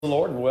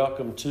Lord, and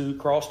welcome to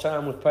Cross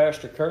Time with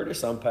Pastor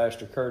Curtis. I'm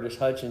Pastor Curtis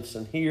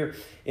Hutchinson here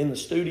in the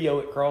studio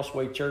at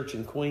Crossway Church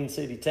in Queen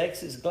City,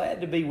 Texas. Glad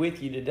to be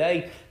with you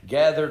today,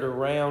 gathered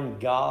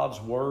around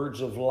God's words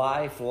of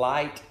life,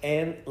 light,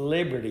 and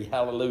liberty.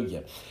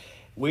 Hallelujah.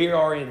 We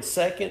are in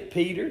 2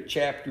 Peter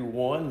chapter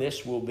 1.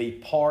 This will be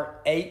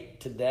part 8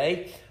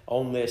 today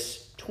on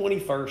this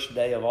 21st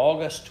day of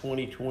August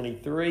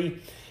 2023.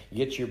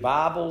 Get your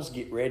Bibles,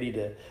 get ready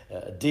to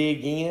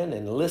dig in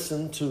and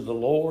listen to the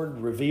Lord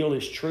reveal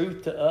His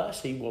truth to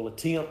us. He will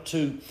attempt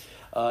to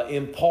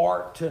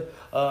impart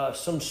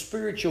some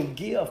spiritual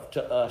gift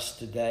to us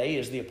today,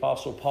 as the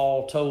Apostle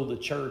Paul told the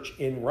church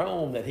in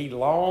Rome that he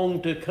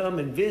longed to come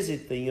and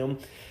visit them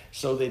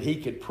so that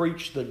he could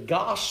preach the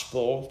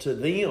gospel to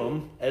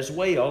them as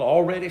well,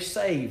 already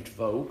saved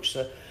folks.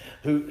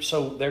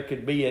 So there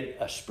could be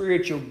a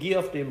spiritual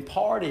gift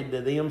imparted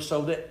to them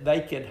so that they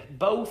could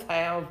both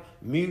have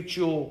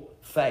mutual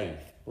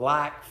faith,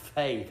 like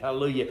faith.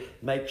 Hallelujah.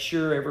 Make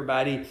sure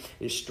everybody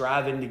is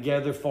striving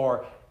together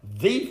for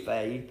the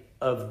faith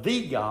of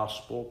the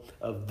gospel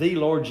of the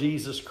Lord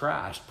Jesus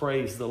Christ.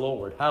 Praise the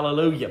Lord.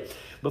 Hallelujah.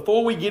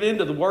 Before we get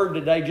into the word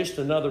today, just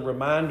another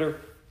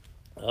reminder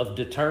of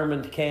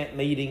Determined Camp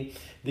Meeting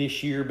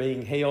this year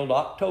being held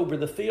October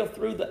the 5th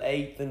through the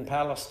 8th in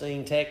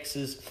Palestine,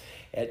 Texas,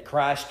 at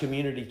Christ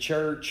Community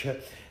Church.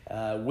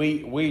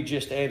 We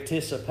just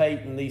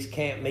anticipating these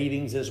camp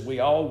meetings as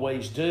we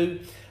always do.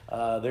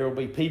 There will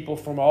be people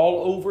from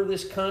all over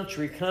this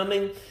country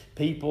coming.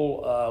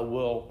 People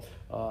will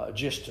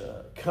just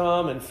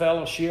come and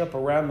fellowship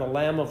around the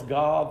Lamb of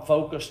God,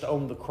 focused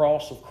on the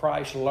cross of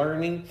Christ,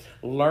 learning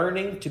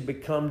to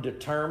become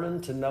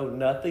determined to know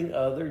nothing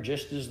other,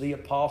 just as the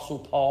Apostle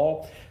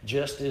Paul,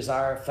 just as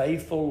our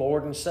faithful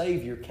Lord and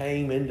Savior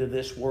came into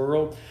this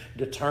world,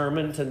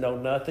 determined to know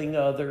nothing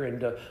other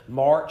and to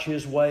march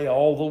His way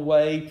all the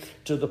way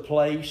to the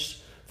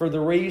place for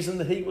the reason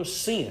that He was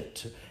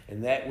sent.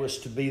 And that was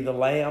to be the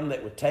Lamb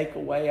that would take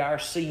away our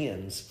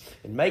sins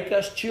and make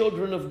us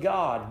children of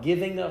God,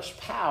 giving us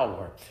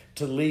power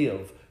to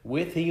live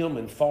with Him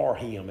and for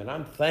Him. And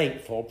I'm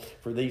thankful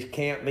for these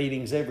camp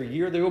meetings every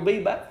year. There will be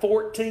about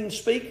 14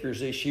 speakers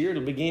this year.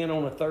 It'll begin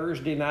on a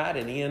Thursday night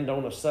and end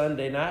on a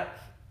Sunday night.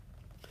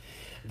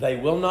 They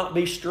will not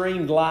be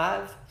streamed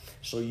live.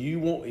 So you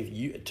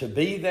want to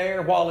be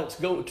there while it's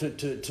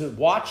to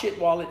watch it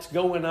while it's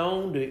going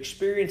on, to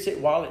experience it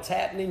while it's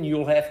happening,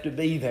 you'll have to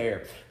be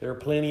there. There are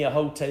plenty of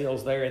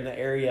hotels there in the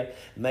area.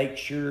 Make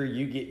sure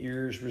you get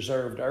yours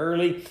reserved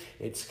early.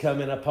 It's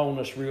coming upon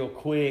us real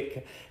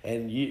quick.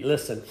 And you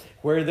listen,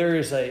 where there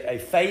is a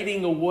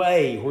fading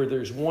away, where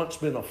there's once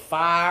been a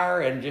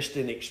fire and just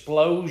an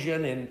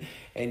explosion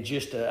and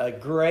just a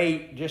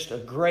great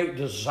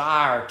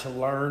desire to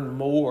learn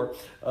more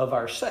of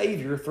our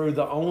Savior through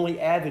the only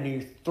avenue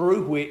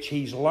through which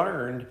He's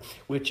learned,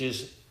 which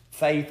is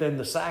faith in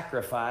the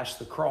sacrifice,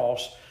 the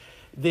cross.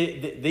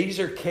 These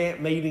are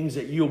camp meetings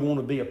that you'll want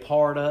to be a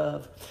part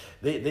of.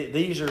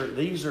 These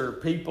are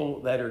people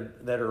that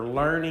are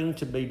learning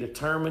to be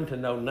determined to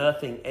know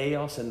nothing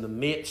else in the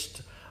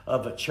midst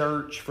of a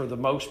church, for the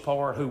most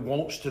part, who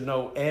wants to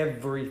know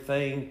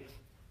everything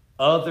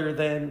other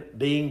than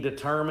being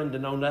determined to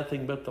know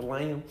nothing but the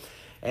Lamb.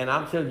 And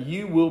I'm telling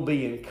you, you will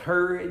be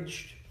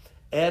encouraged,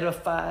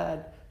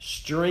 edified,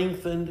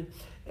 strengthened.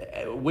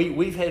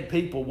 We've had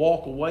people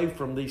walk away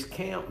from these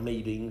camp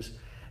meetings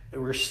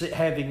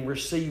having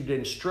received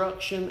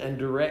instruction and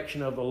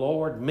direction of the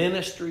Lord.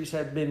 Ministries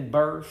have been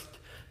birthed.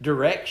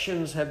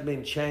 Directions have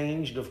been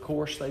changed. Of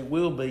course, they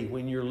will be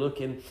when you're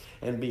looking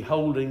and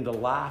beholding the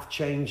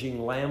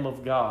life-changing Lamb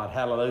of God.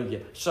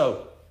 Hallelujah.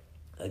 So,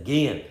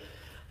 again,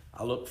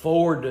 I look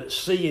forward to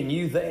seeing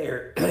you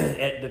there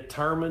at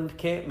Determined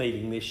Camp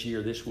Meeting this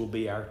year. This will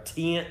be our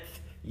 10th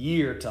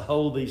year to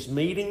hold these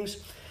meetings.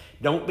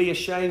 Don't be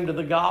ashamed of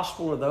the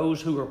gospel or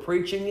those who are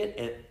preaching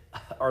it,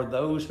 or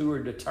those who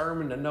are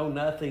determined to know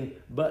nothing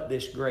but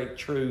this great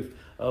truth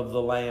of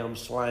the Lamb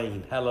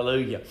slain.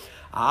 Hallelujah.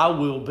 I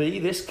will be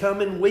this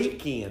coming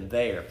weekend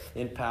there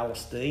in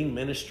Palestine,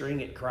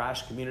 ministering at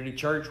Christ Community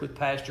Church with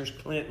Pastors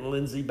Clint and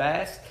Lindsay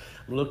Bass.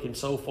 I'm looking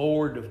so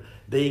forward to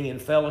being in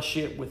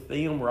fellowship with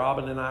them.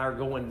 Robin and I are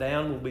going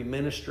down. We'll be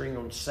ministering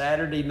on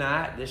Saturday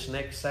night, this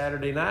next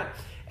Saturday night,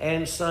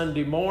 and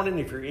Sunday morning.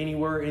 If you're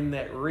anywhere in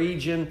that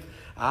region,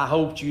 I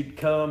hoped you'd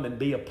come and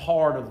be a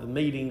part of the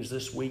meetings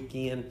this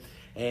weekend.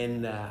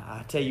 And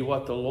I tell you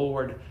what, the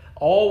Lord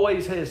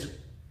always has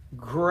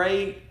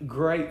great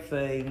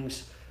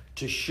things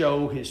to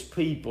show His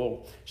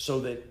people so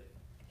that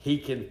He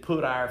can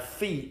put our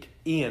feet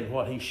in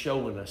what He's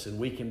showing us, and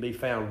we can be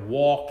found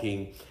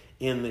walking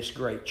in this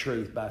great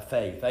truth by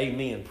faith.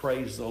 Amen.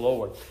 Praise the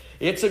Lord.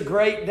 It's a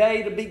great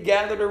day to be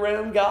gathered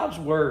around God's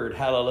Word.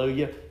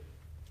 Hallelujah.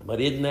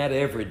 But isn't that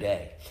every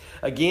day?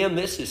 Again,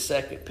 this is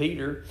 2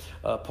 Peter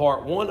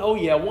part 1. Oh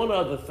yeah, one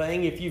other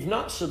thing. If you've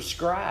not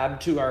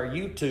subscribed to our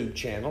YouTube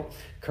channel,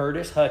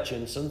 Curtis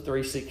Hutchinson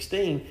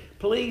 316,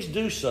 please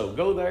do so.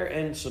 Go there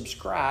and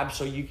subscribe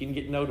so you can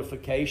get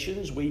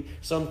notifications. We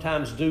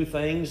sometimes do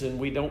things and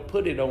we don't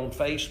put it on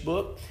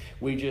Facebook.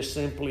 We just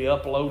simply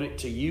upload it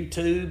to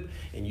YouTube,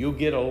 and you'll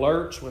get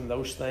alerts when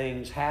those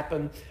things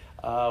happen.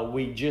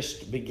 We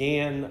just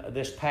began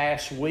this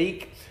past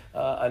week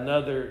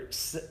another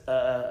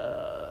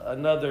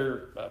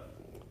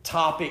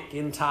topic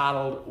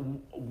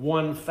entitled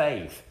One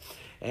Faith.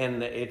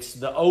 And it's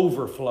the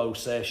overflow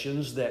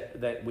sessions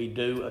that we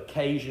do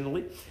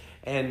occasionally.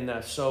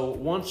 And so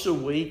once a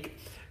week,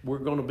 we're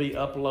going to be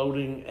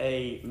uploading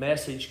a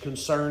message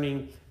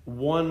concerning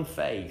one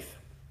faith.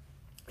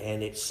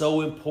 And it's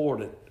so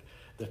important,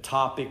 the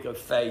topic of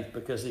faith,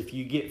 because if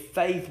you get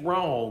faith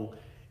wrong,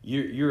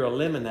 you're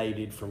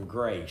eliminated from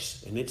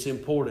grace. And it's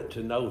important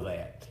to know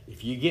that.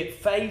 If you get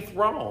faith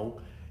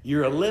wrong,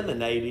 you're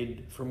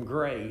eliminated from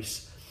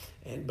grace.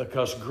 And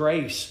because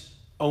grace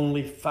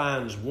only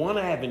finds one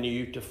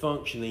avenue to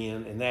function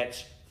in, and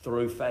that's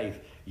through faith.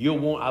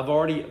 I've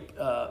already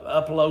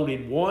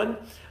uploaded one.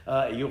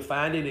 You'll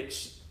find it.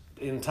 It's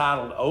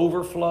entitled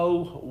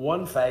Overflow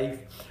One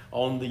Faith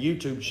on the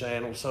YouTube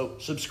channel. So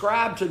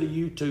subscribe to the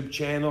YouTube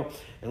channel,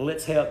 and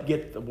let's help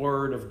get the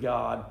Word of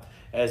God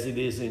as it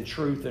is in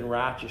truth and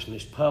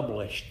righteousness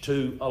published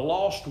to a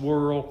lost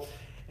world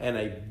and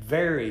a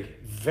very,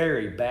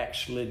 very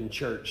backslidden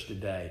church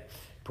today.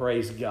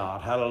 Praise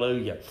God.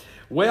 Hallelujah.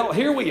 Well,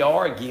 here we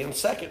are again,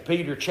 2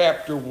 Peter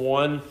chapter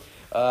 1.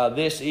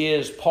 This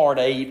is part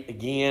 8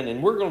 again,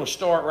 and we're going to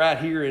start right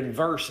here in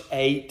verse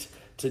 8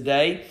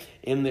 today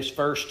in this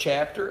first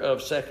chapter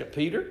of 2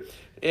 Peter.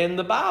 And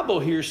the Bible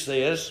here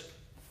says,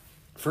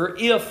 "For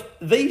if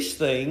these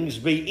things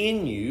be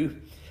in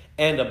you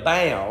and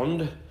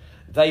abound,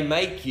 they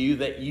make you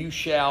that you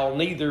shall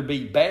neither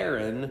be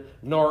barren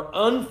nor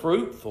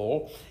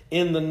unfruitful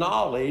in the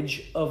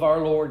knowledge of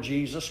our Lord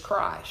Jesus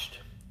Christ."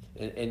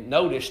 And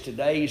notice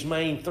today's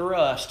main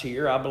thrust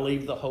here, I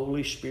believe the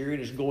Holy Spirit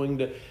is going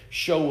to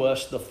show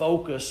us the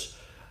focus,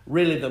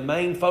 really the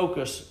main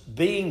focus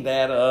being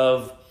that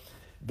of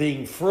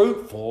being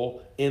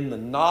fruitful in the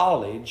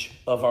knowledge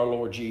of our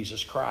Lord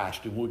Jesus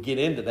Christ. And we'll get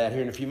into that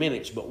here in a few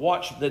minutes. But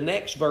watch, the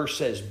next verse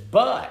says,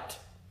 "But,"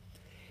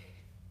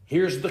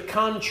 here's the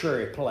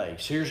contrary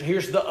place.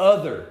 Here's the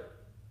other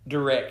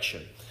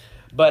direction.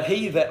 "But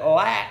he that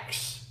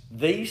lacks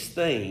these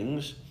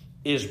things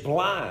is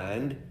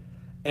blind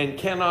and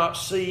cannot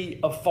see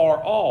afar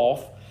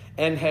off,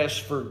 and has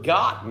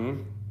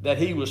forgotten that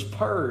he was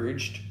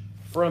purged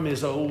from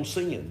his old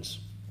sins."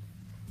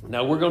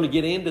 Now we're going to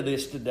get into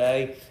this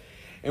today,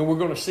 and we're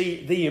going to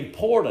see the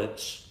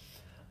importance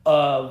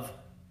of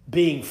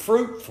being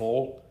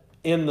fruitful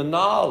in the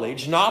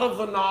knowledge, not of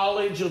the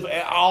knowledge of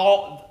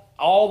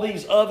all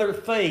these other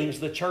things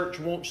the church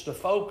wants to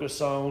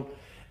focus on,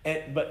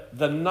 but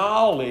the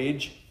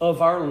knowledge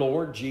of our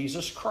Lord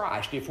Jesus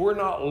Christ. If we're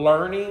not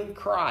learning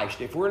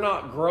Christ, if we're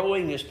not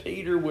growing, as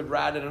Peter would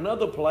write in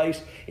another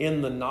place,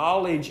 in the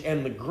knowledge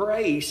and the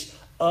grace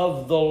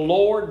of the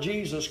Lord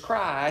Jesus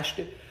Christ,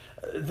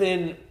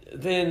 then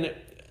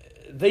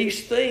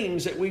these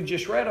things that we've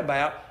just read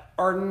about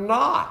are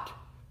not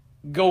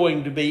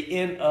going to be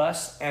in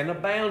us and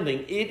abounding.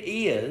 It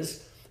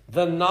is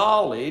the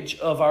knowledge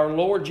of our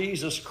Lord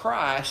Jesus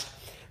Christ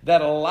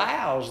that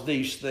allows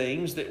these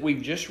things that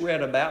we've just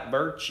read about,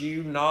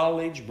 virtue,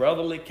 knowledge,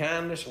 brotherly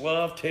kindness,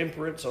 love,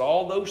 temperance, and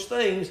all those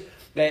things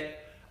that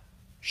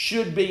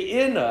should be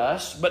in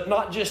us, but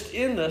not just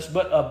in us,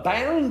 but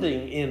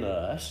abounding in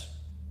us.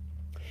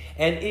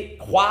 And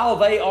while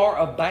they are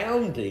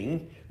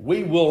abounding,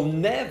 we will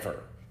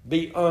never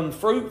be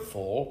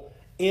unfruitful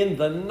in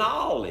the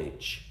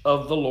knowledge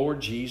of the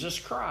Lord Jesus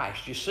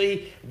Christ. You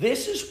see,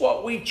 this is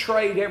what we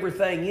trade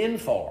everything in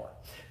for.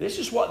 This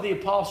is what the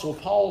Apostle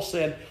Paul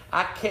said,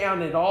 "I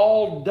count it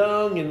all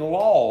dung and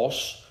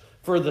loss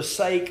for the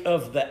sake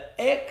of the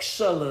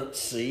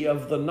excellency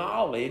of the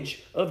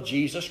knowledge of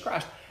Jesus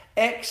Christ."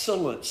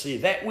 Excellency,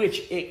 that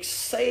which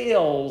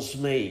excels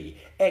me.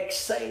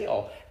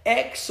 Excel.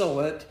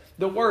 Excellent.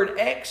 The word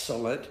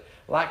excellent,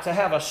 like to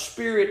have a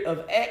spirit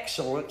of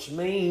excellence,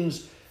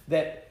 means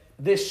that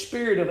this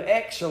spirit of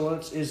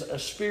excellence is a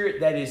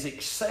spirit that is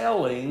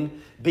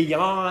excelling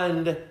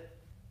beyond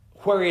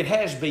where it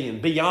has been,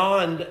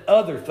 beyond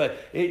other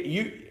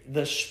things.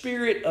 The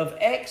spirit of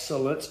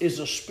excellence is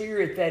a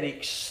spirit that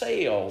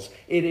excels.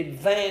 It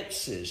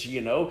advances,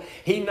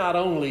 He not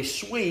only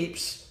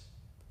sweeps,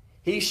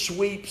 He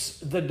sweeps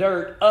the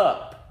dirt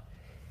up.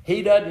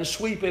 He doesn't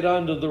sweep it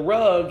under the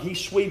rug. He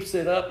sweeps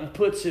it up and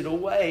puts it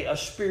away. A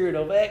spirit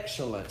of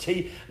excellence.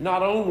 He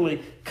not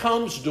only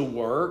comes to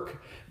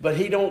work, but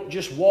He don't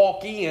just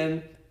walk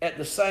in at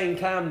the same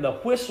time the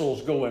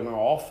whistle's going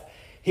off.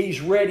 He's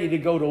ready to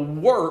go to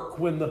work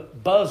when the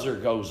buzzer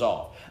goes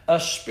off. A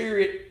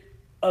spirit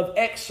of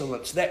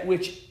excellence, that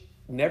which,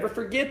 never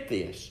forget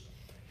this,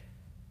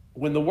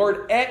 when the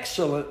word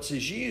excellence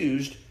is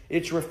used,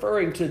 it's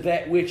referring to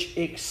that which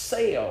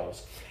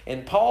excels.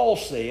 And Paul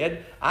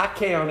said, "I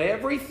count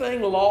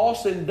everything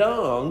loss and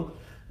dung.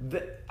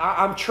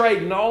 I'm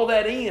trading all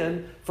that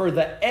in for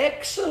the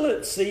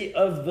excellency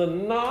of the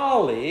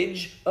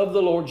knowledge of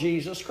the Lord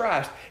Jesus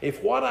Christ."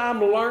 If what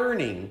I'm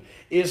learning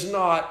is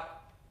not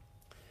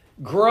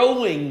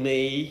growing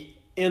me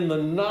in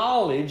the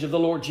knowledge of the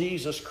Lord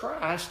Jesus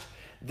Christ,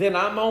 then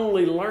I'm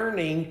only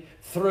learning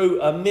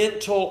through a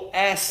mental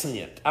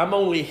assent. I'm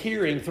only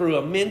hearing through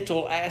a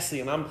mental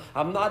assent.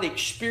 I'm not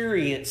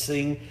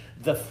experiencing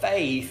the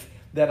faith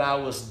that I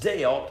was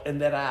dealt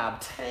and that I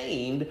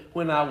obtained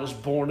when I was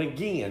born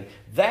again.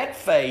 That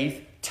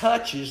faith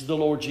touches the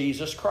Lord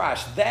Jesus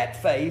Christ.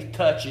 That faith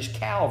touches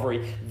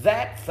Calvary.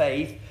 That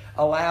faith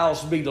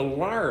allows me to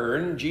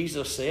learn.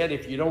 Jesus said,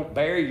 if you don't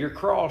bear your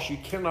cross, you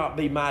cannot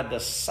be my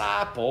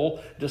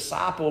disciple.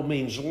 Disciple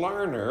means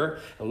learner.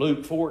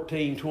 Luke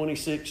 14,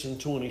 26 and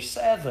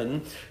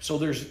 27. So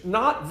there's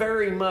not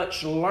very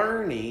much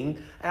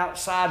learning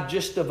outside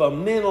just of a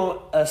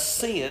mental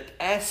assent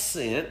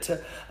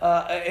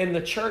in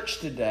the church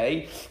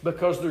today,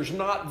 because there's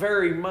not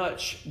very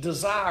much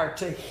desire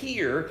to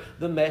hear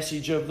the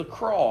message of the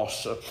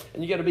cross.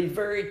 And you got to be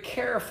very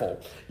careful.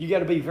 You got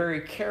to be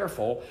very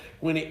careful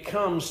when it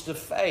comes to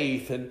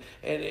faith. And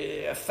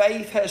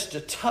faith has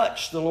to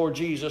touch the Lord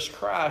Jesus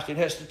Christ. It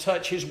has to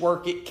touch His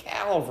work at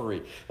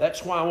Calvary.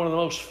 That's why one of the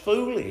most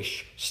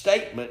foolish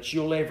statements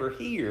you'll ever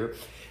hear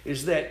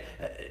is that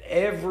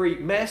every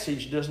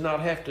message does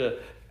not have to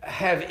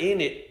have in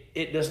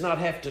it does not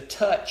have to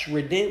touch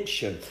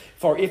redemption.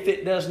 For if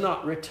it does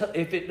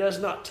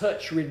not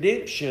touch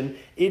redemption,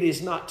 it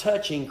is not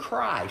touching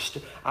Christ.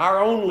 Our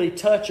only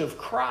touch of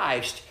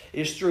Christ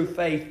is through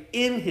faith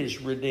in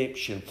His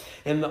redemption.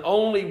 And the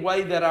only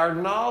way that our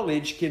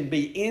knowledge can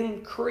be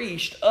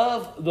increased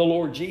of the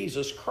Lord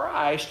Jesus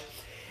Christ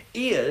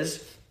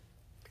is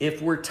if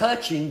we're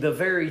touching the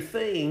very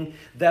thing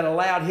that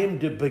allowed Him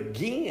to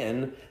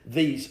begin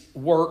these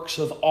works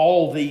of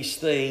all these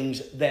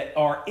things that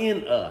are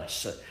in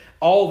us.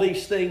 All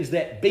these things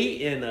that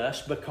be in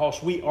us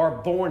because we are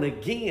born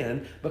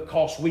again,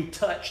 because we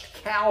touched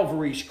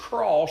Calvary's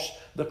cross,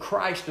 the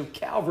Christ of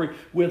Calvary,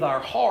 with our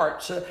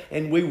hearts,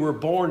 and we were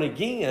born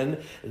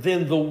again.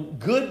 Then the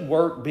good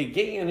work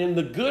began, and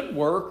the good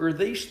work are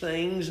these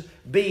things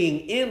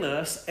being in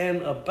us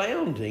and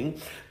abounding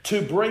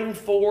to bring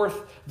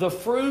forth the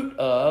fruit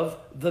of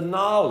the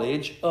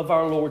knowledge of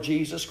our Lord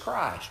Jesus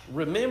Christ.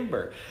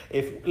 Remember,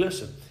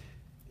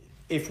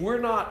 if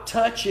we're not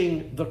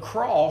touching the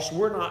cross,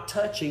 we're not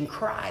touching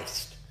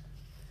Christ.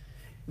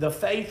 The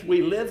faith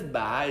we live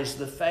by is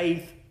the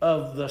faith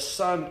of the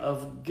Son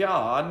of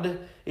God.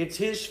 It's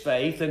His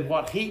faith and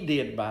what He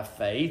did by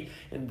faith.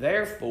 And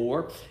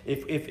therefore,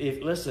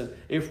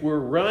 if we're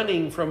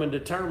running from a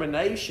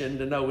determination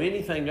to know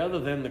anything other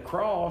than the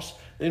cross,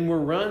 then we're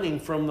running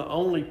from the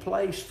only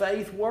place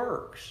faith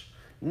works.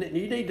 You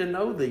need to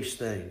know these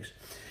things.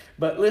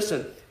 But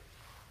listen,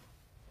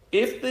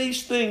 if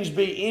these things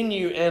be in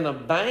you and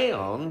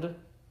abound,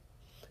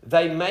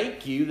 they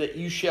make you that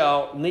you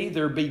shall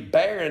neither be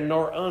barren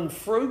nor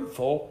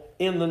unfruitful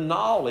in the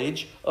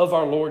knowledge of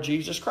our Lord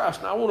Jesus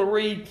Christ. Now I want to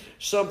read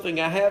something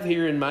I have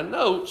here in my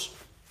notes.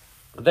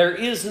 There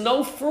is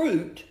no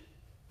fruit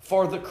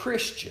for the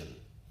Christian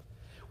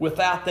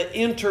without the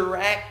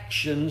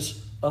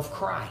interactions of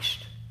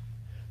Christ.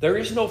 There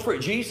is no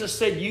fruit. Jesus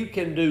said you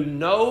can do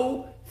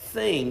nothing,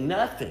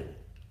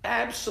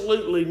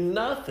 absolutely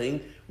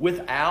nothing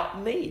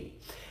without me.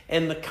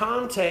 And the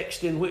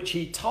context in which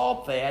He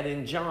taught that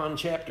in John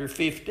chapter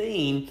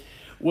 15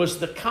 was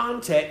the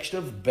context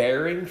of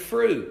bearing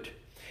fruit.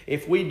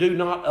 If we do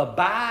not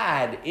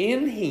abide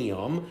in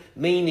Him,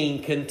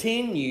 meaning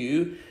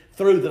continue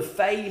through the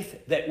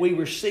faith that we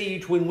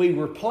received when we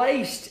were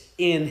placed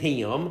in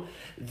Him,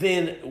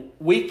 then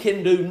we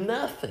can do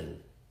nothing.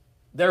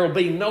 There will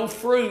be no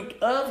fruit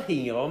of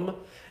Him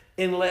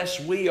unless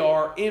we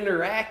are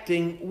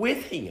interacting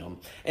with Him.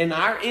 And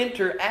our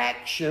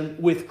interaction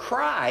with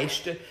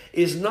Christ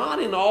is not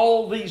in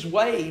all these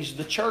ways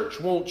the church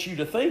wants you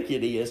to think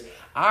it is.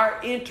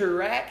 Our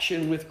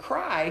interaction with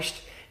Christ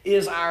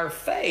is our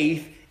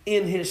faith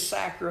in His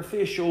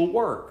sacrificial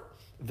work.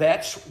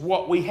 That's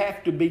what we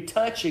have to be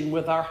touching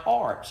with our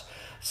hearts.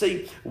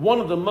 See,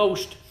 one of the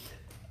most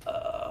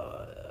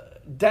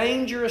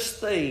dangerous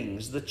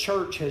things the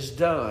church has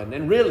done,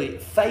 and really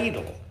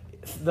fatal,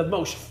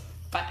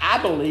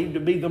 I believe to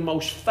be the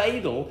most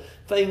fatal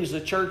things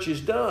the church has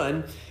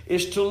done,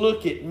 is to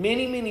look at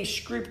many, many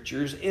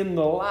scriptures in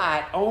the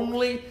light,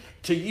 only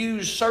to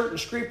use certain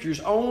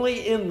scriptures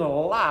only in the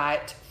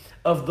light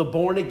of the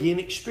born again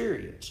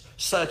experience,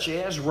 such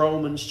as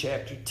Romans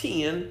chapter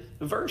 10,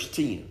 verse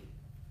 10.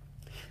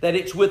 That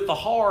it's with the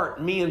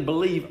heart men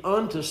believe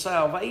unto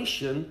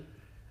salvation,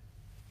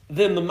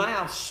 then the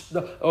mouth,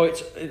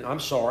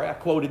 I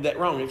quoted that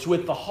wrong. It's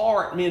with the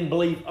heart men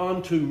believe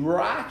unto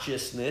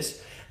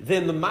righteousness,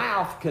 then the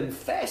mouth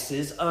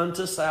confesses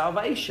unto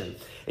salvation.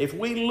 If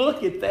we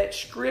look at that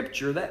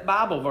scripture, that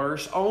Bible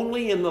verse,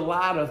 only in the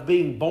light of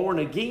being born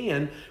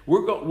again,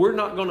 we're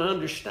not going to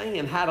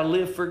understand how to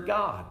live for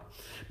God.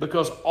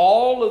 Because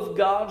all of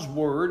God's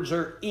words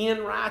are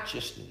in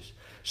righteousness.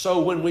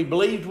 So when we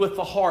believed with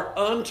the heart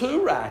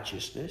unto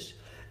righteousness,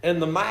 and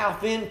the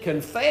mouth then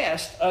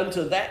confessed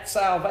unto that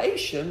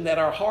salvation that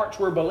our hearts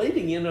were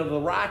believing in of the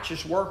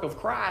righteous work of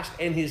Christ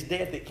and His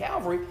death at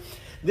Calvary,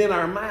 then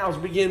our mouths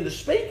begin to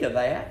speak of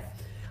that.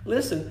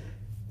 Listen,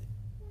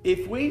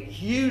 if we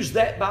use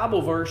that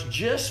Bible verse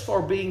just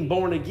for being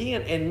born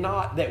again and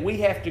not that we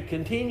have to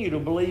continue to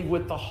believe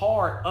with the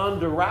heart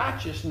unto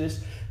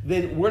righteousness,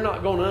 then we're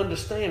not going to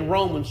understand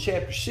Romans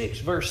chapter 6,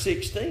 verse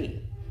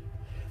 16.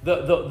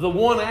 The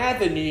one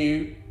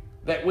avenue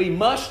that we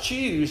must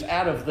choose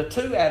out of the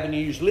two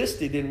avenues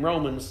listed in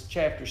Romans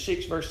chapter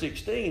 6, verse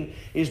 16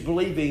 is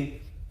believing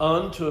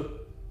unto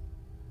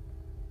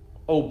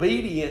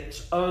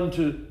obedience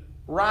unto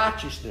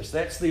righteousness.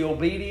 That's the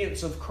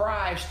obedience of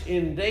Christ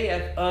in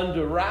death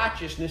unto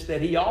righteousness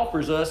that He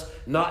offers us,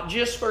 not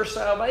just for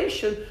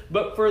salvation,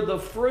 but for the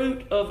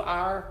fruit of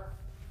our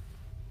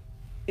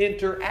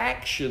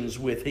interactions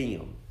with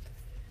Him.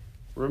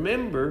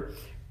 Remember,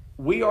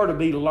 we are to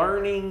be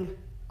learning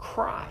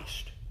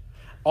Christ.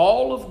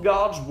 All of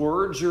God's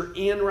words are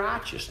in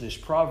righteousness,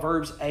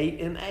 Proverbs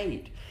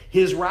 8:8.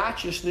 His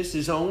righteousness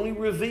is only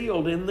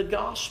revealed in the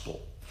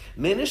gospel.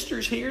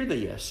 Ministers hear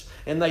this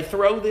and they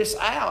throw this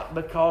out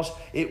because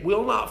it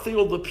will not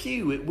fill the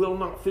pew, it will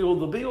not fill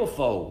the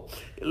billfold.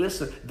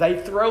 Listen,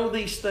 they throw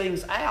these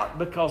things out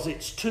because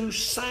it's too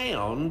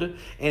sound,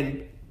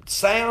 and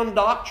sound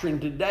doctrine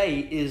today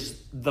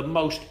is the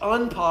most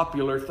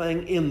unpopular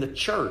thing in the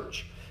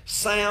church.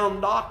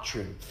 Sound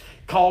doctrine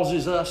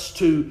causes us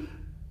to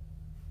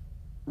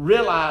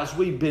realize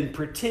we've been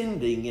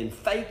pretending and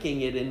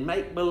faking it and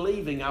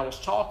make-believing. I was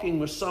talking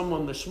with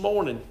someone this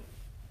morning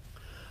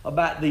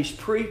about these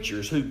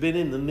preachers who've been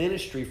in the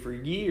ministry for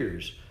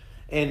years,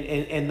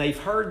 and they've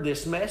heard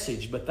this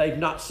message, but they've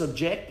not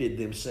subjected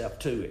themselves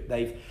to it.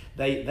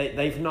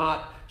 They've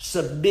not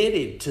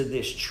submitted to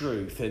this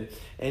truth,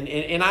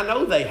 and I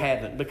know they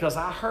haven't because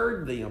I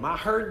heard them,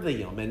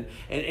 and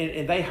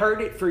they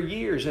heard it for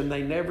years, and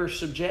they never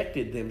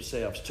subjected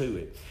themselves to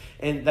it.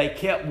 And they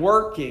kept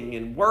working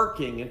and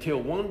working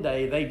until one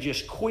day they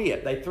just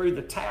quit. They threw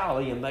the towel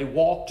in, they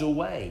walked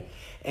away.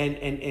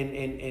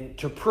 And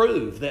to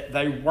prove that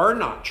they were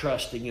not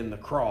trusting in the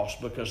cross,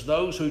 because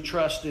those who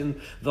trust in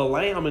the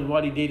Lamb and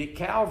what He did at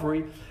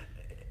Calvary,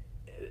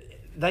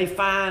 they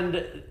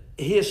find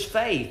His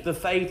faith, the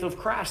faith of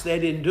Christ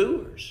that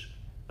endures.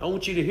 I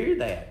want you to hear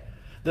that.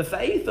 The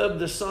faith of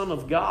the Son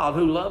of God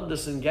who loved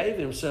us and gave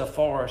Himself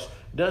for us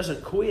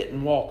doesn't quit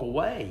and walk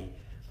away.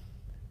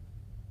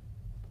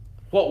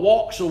 What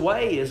walks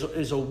away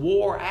is a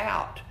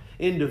wore-out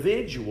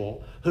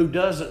individual who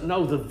doesn't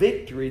know the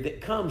victory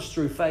that comes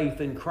through faith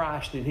in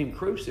Christ and Him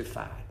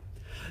crucified.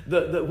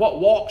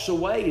 What walks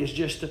away is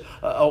just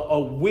a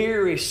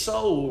weary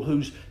soul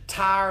who's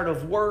tired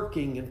of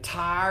working and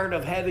tired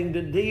of having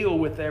to deal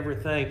with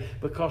everything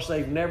because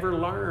they've never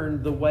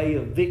learned the way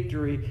of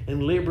victory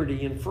and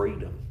liberty and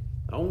freedom.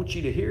 I want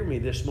you to hear me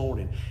this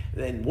morning.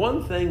 And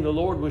one thing the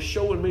Lord was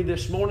showing me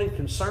this morning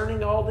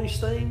concerning all these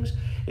things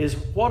is,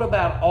 what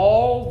about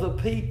all the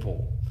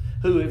people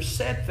who have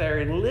sat there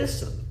and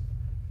listened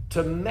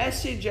to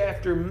message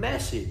after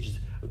message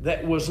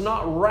that was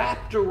not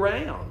wrapped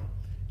around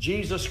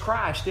Jesus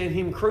Christ and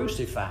Him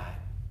crucified,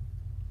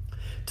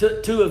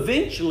 to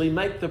eventually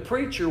make the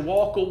preacher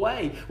walk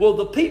away? Well,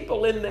 the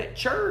people in that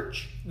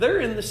church, they're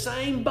in the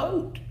same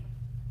boat.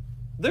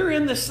 They're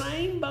in the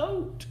same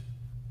boat.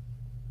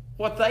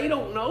 What they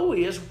don't know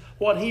is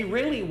what he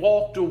really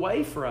walked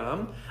away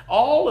from.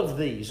 All of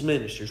these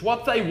ministers,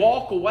 what they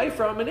walk away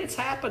from, and it's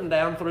happened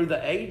down through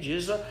the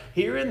ages,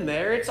 here and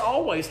there. It's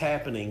always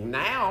happening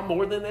now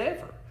more than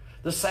ever.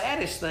 The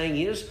saddest thing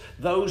is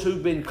those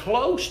who've been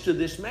close to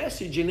this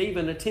message and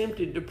even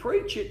attempted to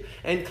preach it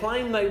and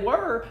claim they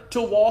were,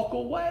 to walk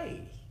away,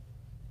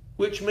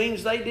 which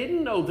means they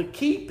didn't know the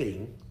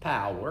keeping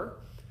power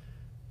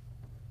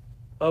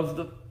of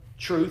the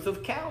truth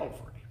of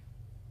Calvary.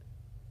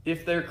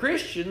 If they're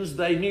Christians,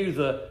 they knew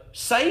the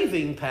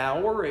saving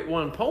power at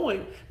one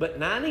point, but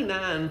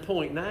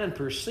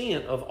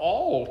 99.9% of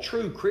all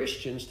true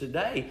Christians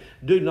today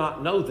do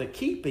not know the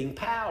keeping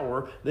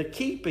power, the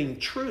keeping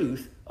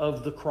truth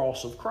of the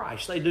cross of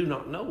Christ. They do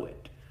not know it.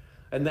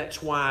 And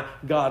that's why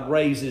God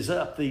raises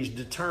up these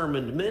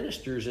determined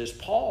ministers as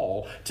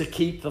Paul to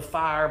keep the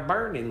fire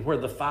burning. Where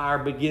the fire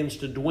begins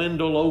to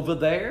dwindle over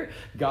there,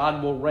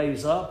 God will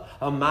raise up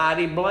a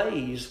mighty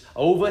blaze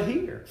over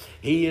here.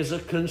 He is a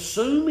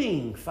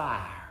consuming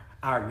fire.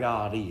 Our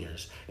God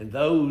is. And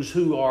those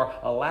who are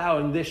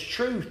allowing this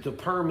truth to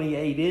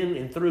permeate in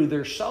and through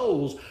their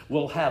souls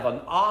will have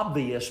an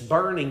obvious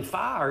burning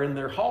fire in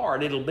their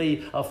heart. It'll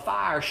be a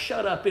fire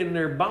shut up in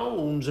their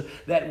bones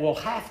that will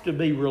have to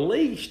be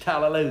released.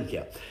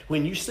 Hallelujah.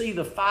 When you see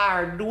the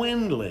fire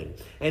dwindling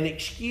and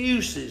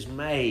excuses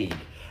made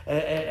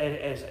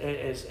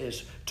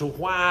as to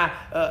why,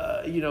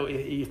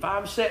 if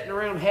I'm sitting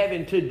around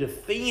having to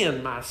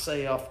defend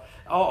myself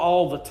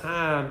all the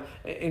time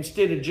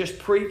instead of just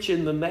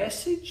preaching the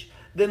message,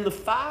 then the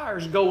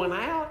fire's going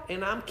out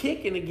and I'm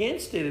kicking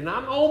against it, and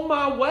I'm on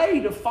my way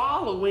to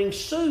following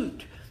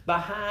suit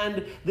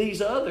behind these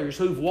others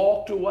who've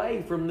walked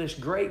away from this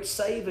great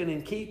saving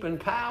and keeping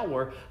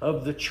power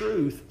of the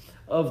truth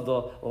of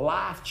the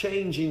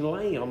life-changing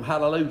Lamb.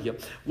 Hallelujah.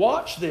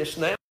 Watch this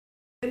now.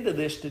 into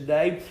this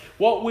today.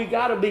 What we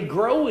got to be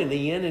growing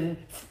in and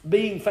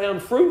being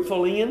found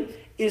fruitful in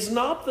is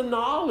not the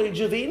knowledge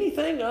of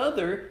anything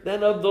other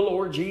than of the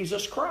Lord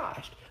Jesus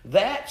Christ.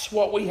 That's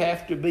what we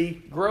have to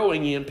be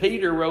growing in.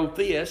 Peter wrote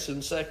this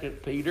in 2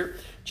 Peter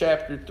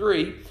chapter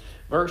 3,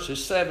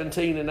 verses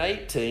 17 and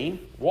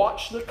 18.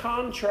 Watch the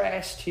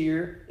contrast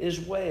here as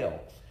well.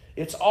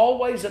 It's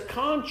always a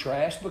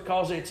contrast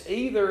because it's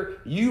either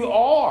you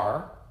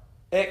are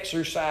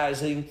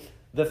exercising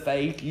the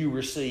faith you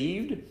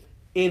received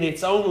in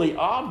its only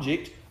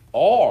object,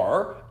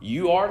 or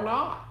you are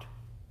not.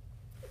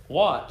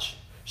 Watch.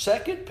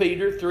 2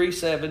 Peter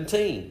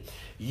 3:17.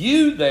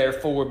 You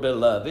therefore,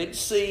 beloved,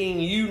 seeing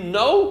you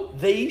know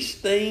these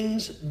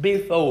things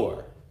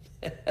before,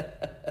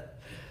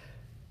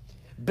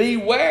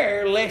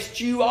 beware lest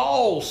you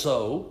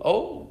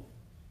also,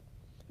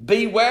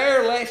 being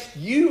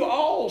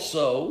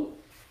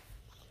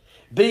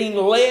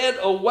led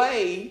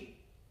away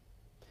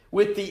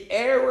with the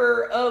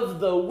error of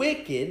the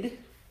wicked,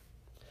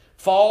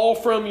 fall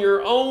from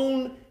your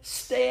own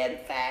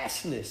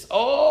steadfastness.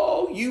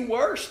 Oh, you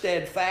were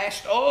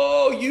steadfast.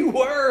 Oh, you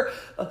were,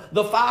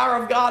 the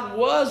fire of God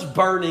was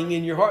burning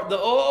in your heart.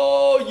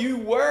 Oh, you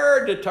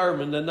were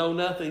determined to know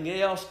nothing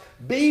else.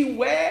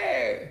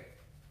 Beware,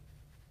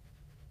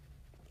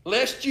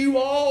 lest you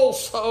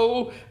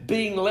also,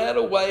 being led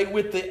away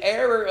with the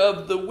error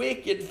of the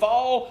wicked,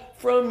 fall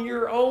from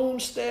your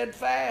own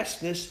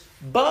steadfastness,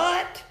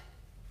 but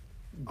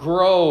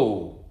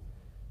grow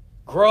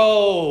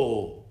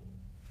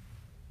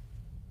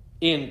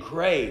in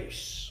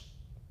grace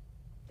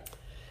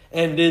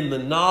and in the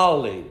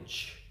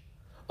knowledge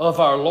of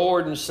our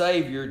Lord and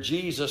Savior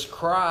Jesus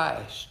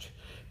Christ.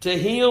 To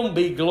Him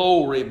be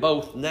glory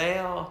both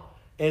now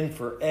and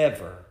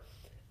forever.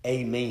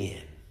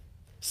 Amen.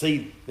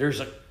 See,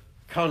 there's a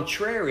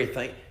contrary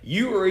thing.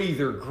 You are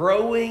either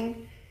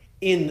growing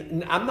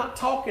in, I'm not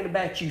talking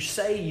about you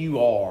say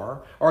you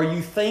are or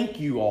you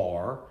think you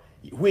are.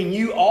 When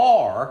you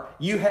are,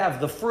 you have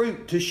the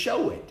fruit to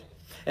show it.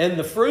 And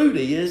the fruit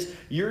is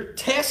your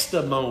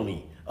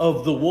testimony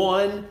of the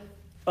one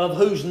of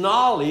whose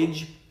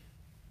knowledge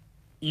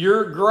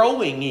you're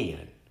growing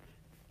in.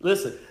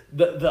 Listen,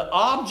 the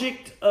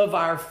object of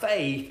our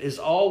faith is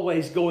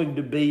always going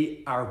to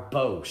be our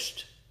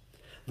boast.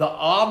 The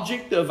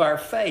object of our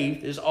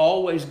faith is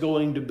always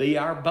going to be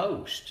our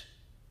boast.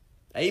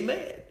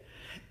 Amen.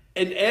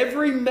 And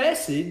every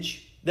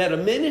message that a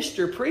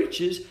minister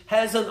preaches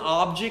has an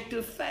object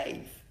of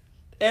faith.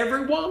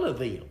 Every one of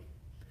them.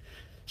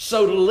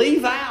 So to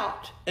leave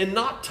out and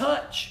not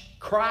touch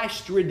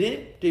Christ's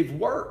redemptive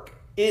work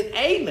in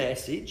a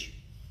message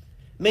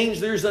means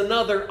there's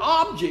another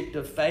object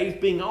of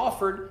faith being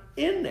offered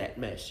in that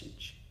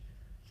message.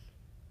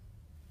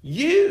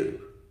 You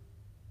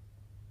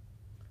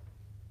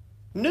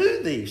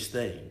knew these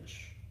things.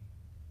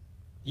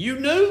 You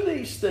knew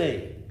these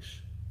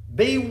things.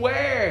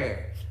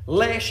 Beware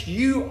lest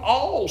you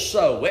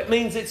also. That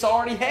means it's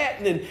already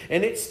happening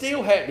and it's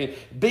still happening.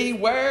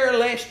 Beware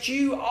lest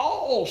you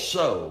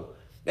also.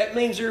 That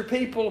means there are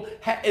people,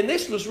 and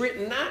this was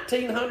written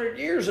 1900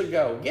 years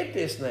ago. Get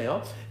this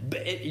now.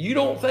 You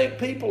don't think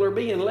people are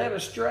being led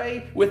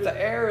astray with the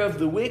error of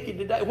the wicked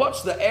today?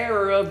 What's the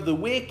error of the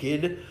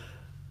wicked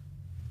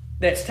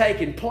that's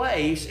taken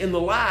place in the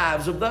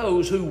lives of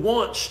those who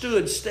once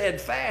stood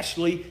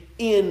steadfastly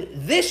in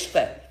this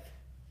faith?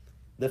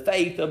 The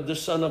faith of the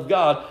Son of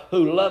God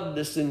who loved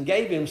us and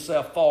gave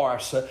Himself for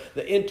us.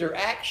 The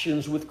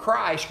interactions with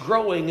Christ,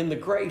 growing in the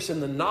grace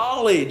and the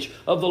knowledge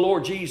of the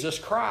Lord Jesus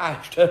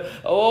Christ.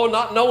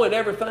 Not knowing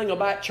everything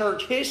about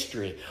church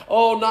history.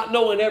 Not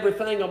knowing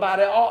everything about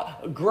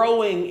it.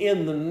 Growing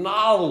in the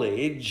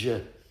knowledge,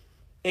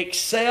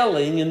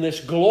 excelling in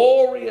this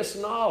glorious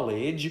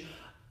knowledge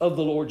of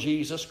the Lord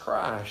Jesus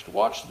Christ.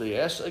 Watch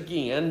this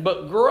again.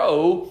 But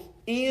grow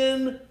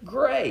in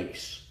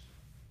grace.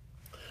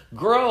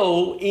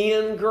 Grow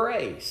in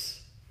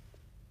grace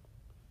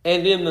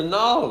and in the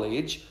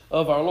knowledge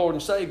of our Lord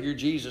and Savior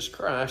Jesus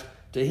Christ.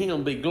 To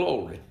Him be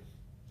glory.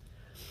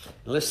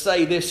 Let's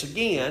say this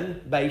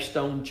again based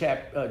on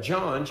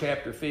John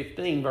chapter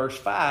 15 verse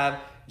 5.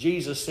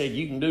 Jesus said,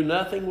 you can do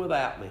nothing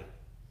without me.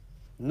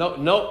 No,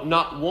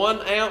 not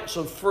 1 ounce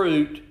of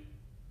fruit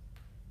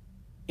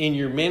in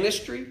your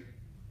ministry,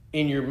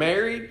 in your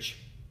marriage,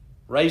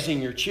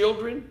 raising your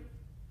children,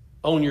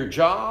 on your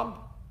job.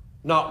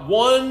 Not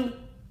one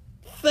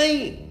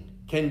thing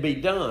can be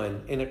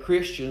done in a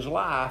Christian's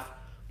life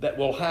that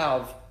will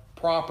have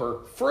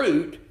proper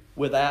fruit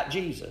without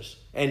Jesus.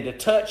 And to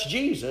touch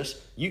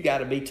Jesus, you got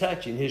to be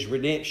touching His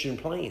redemption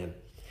plan.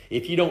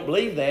 If you don't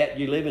believe that,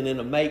 you're living in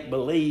a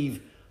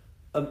make-believe,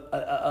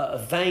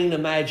 a vain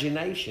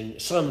imagination,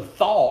 some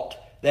thought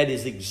that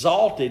has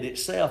exalted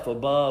itself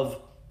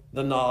above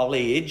the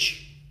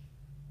knowledge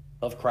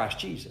of Christ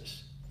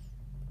Jesus.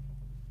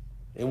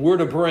 And we're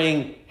to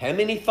bring how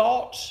many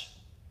thoughts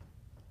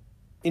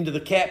into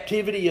the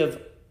captivity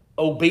of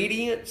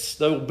obedience,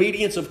 the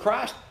obedience of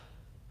Christ?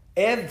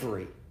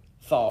 Every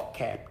thought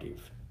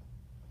captive.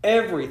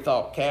 Every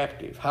thought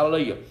captive.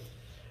 Hallelujah.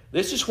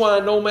 This is why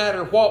no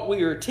matter what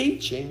we are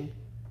teaching,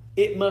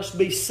 it must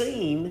be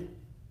seen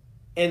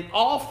and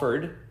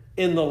offered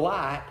in the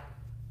light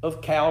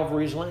of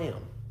Calvary's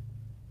Lamb.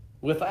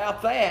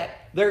 Without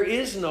that, there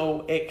is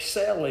no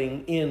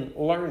excelling in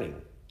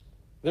learning.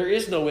 There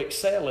is no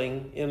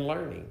excelling in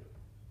learning.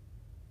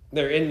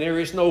 There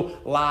is no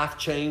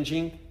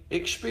life-changing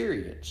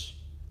experience.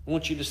 I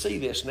want you to see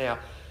this now.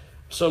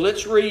 So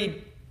let's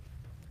read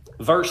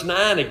verse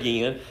 9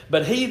 again.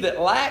 But he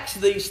that lacks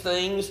these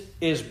things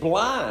is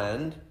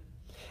blind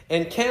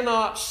and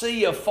cannot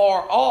see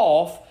afar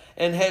off,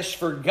 and has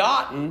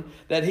forgotten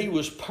that he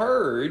was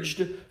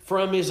purged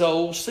from his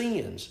old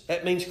sins.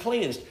 That means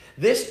cleansed.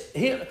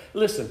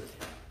 Listen,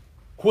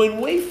 when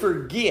we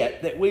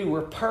forget that we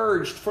were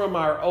purged from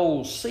our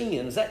old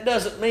sins, that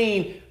doesn't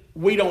mean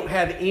we don't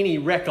have any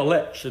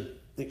recollection,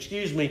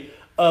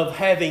 of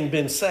having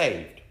been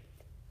saved.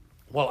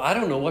 Well, I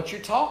don't know what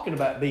you're talking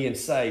about being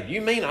saved.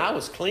 You mean I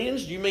was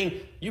cleansed? You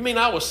mean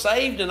I was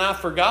saved and I've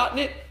forgotten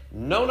it?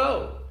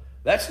 No.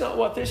 That's not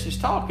what this is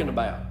talking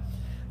about.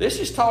 This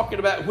is talking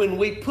about when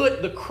we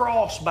put the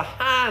cross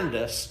behind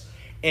us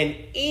and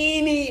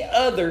any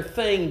other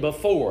thing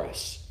before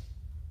us.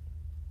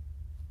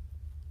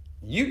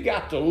 You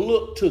got to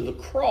look to the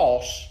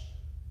cross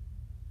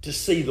to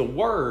see the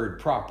word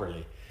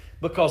properly.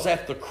 Because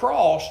at the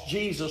cross,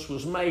 Jesus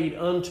was made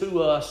unto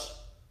us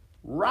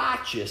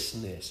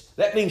righteousness.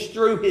 That means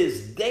through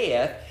his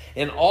death,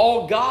 and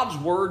all God's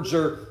words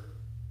are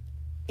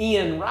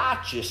in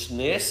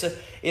righteousness.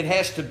 It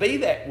has to be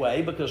that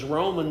way because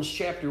Romans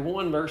chapter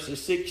 1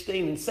 verses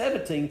 16 and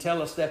 17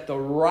 tell us that the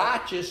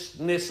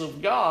righteousness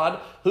of God,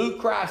 who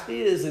Christ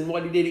is and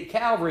what he did at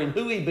Calvary and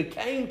who he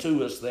became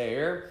to us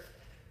there,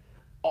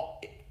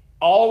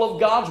 all of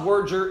God's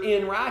words are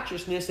in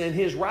righteousness, and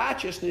his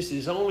righteousness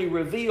is only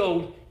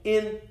revealed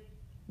in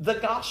the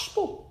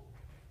gospel.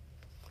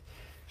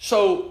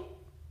 So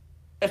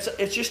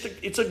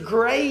it's a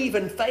grave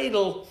and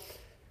fatal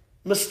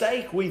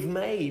mistake we've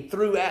made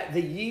throughout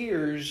the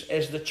years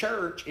as the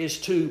church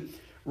is to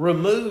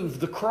remove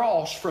the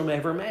cross from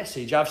every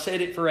message. I've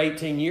said it for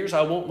 18 years.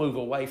 I won't move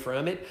away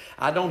from it.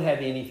 I don't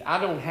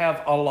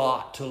have a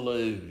lot to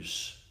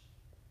lose.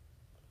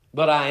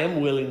 But I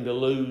am willing to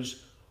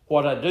lose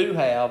what I do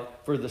have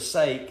for the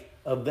sake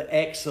of the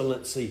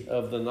excellency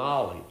of the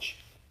knowledge.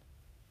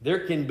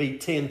 There can be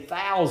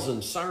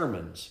 10,000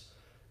 sermons,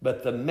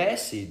 but the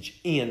message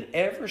in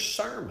every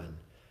sermon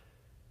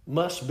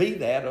must be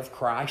that of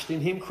Christ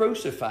and him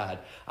crucified.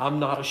 I'm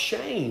not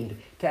ashamed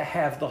to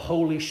have the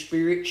Holy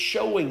Spirit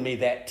showing me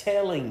that,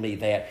 telling me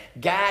that,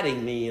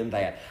 guiding me in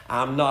that.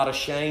 I'm not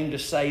ashamed to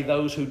say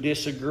those who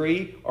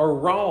disagree are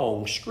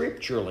wrong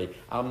scripturally.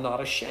 I'm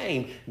not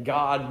ashamed.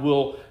 God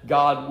will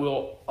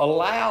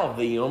allow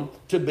them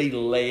to be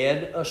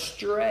led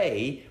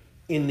astray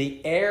in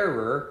the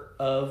error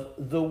of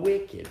the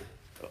wicked.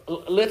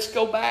 Let's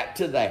go back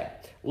to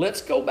that.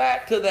 Let's go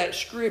back to that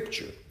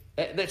scripture.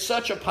 That's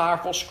such a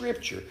powerful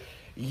scripture.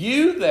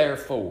 You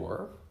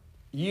therefore,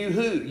 you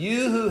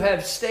who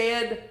have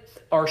stood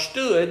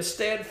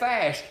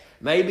steadfast,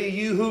 maybe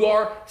you who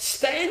are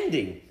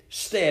standing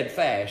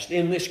steadfast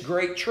in this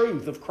great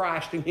truth of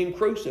Christ and him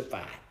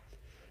crucified,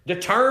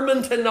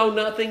 determined to know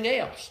nothing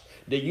else.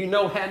 Do you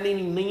know how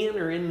many men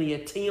are in the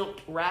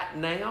attempt right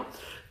now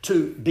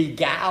to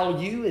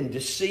beguile you and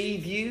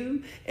deceive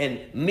you and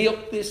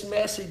milk this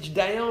message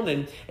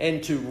down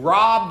and to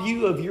rob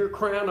you of your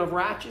crown of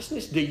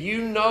righteousness? Do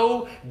you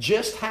know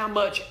just how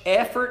much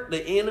effort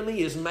the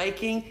enemy is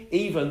making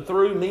even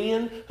through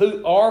men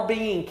who are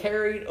being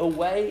carried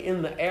away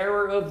in the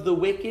error of the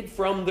wicked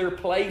from their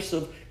place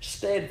of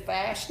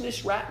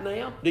steadfastness right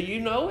now? Do you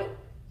know it?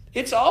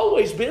 It's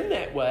always been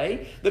that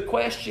way. The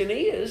question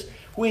is,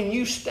 when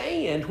you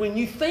stand, when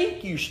you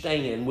think you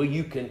stand, will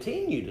you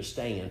continue to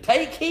stand?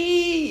 Take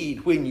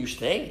heed when you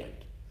stand,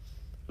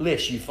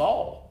 lest you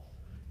fall.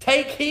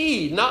 Take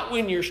heed, not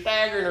when you're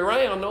staggering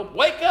around. No,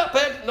 wake up.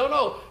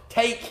 No.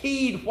 Take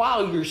heed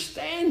while you're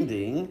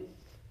standing.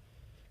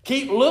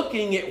 Keep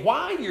looking at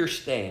why you're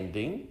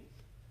standing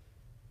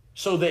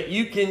so that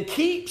you can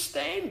keep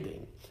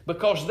standing.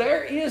 Because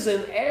there is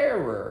an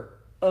error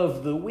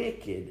of the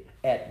wicked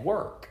at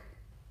work.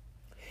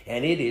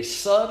 And it is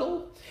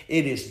subtle,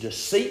 it is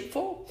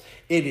deceitful,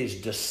 it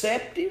is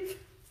deceptive.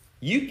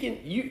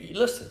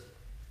 Listen,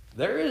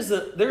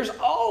 there's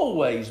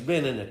always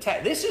been an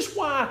attack. This is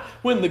why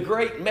when the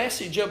great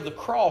message of the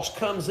cross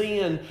comes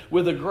in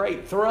with a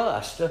great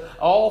thrust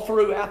all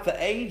throughout the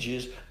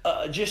ages,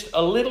 just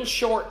a little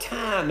short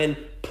time and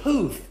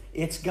poof,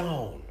 it's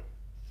gone.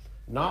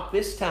 Not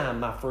this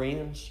time, my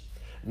friends.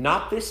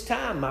 Not this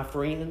time, my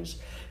friends.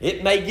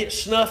 It may get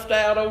snuffed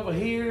out over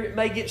here. It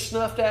may get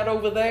snuffed out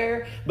over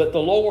there. But the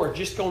Lord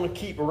just going to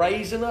keep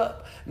raising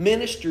up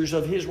ministers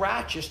of his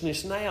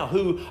righteousness now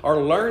who are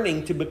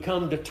learning to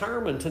become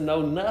determined to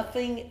know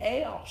nothing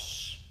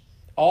else.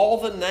 All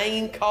the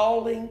name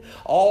calling,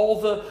 all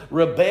the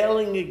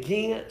rebelling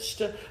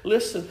against.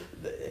 Listen,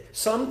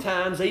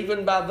 sometimes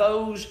even by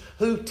those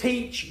who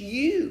teach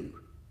you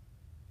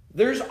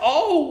There's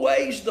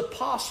always the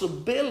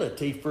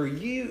possibility for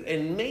you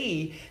and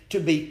me to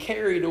be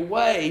carried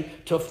away,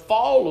 to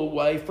fall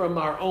away from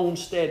our own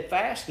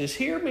steadfastness.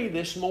 Hear me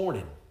this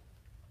morning.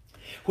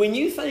 When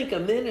you think a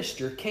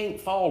minister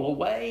can't fall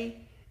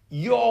away,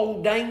 you're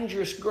on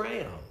dangerous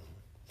ground.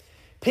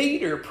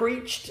 Peter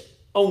preached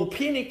on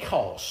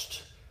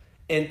Pentecost,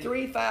 and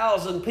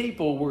 3,000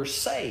 people were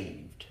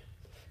saved.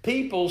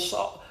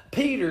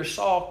 Peter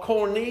saw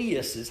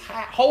Cornelius'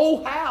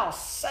 whole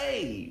house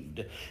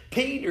saved.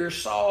 Peter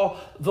saw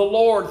the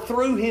Lord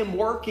through him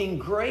working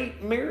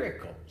great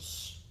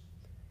miracles.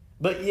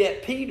 But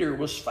yet Peter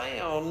was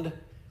found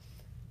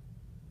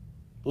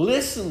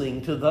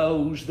listening to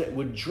those that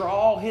would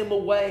draw him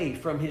away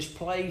from his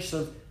place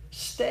of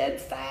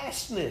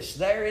steadfastness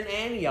there in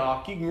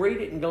Antioch. You can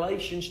read it in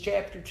Galatians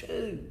chapter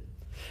 2.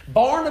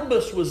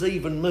 Barnabas was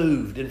even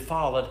moved and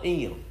followed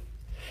him.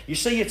 You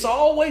see, it's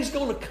always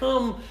going to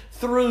come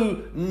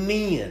through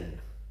men.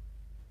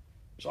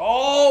 It's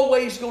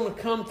always going to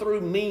come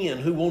through men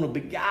who want to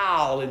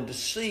beguile and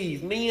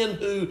deceive, men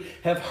who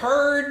have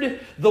heard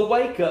the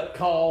wake-up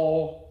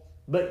call,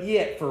 but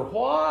yet for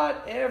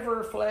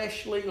whatever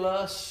fleshly,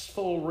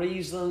 lustful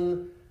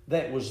reason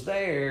that was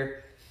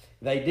there,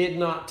 they did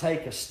not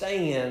take a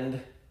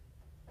stand.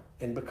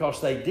 And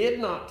because they did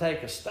not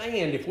take a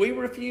stand, if we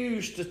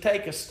refuse to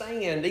take a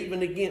stand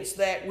even against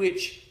that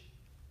which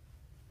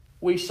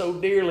we so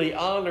dearly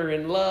honor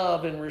and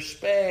love and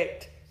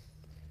respect,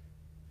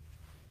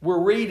 we're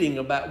reading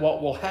about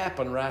what will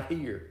happen right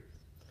here.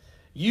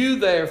 You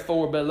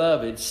therefore,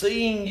 beloved,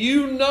 seeing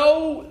you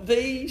know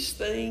these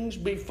things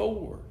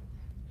before,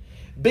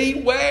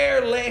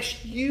 beware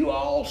lest you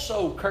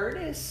also,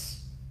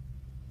 Curtis.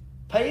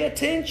 Pay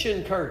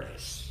attention,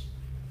 Curtis.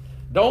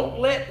 Don't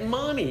let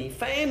money,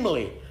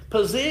 family,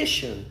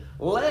 position,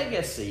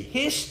 legacy,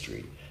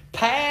 history,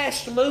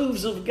 past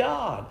moves of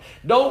God,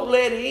 don't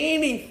let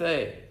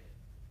anything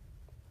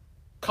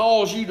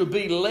cause you to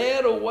be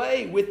led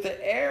away with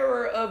the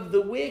error of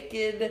the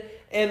wicked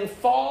and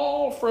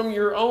fall from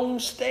your own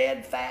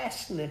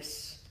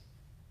steadfastness.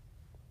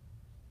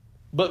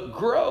 But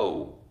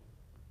grow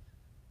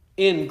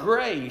in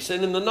grace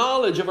and in the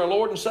knowledge of our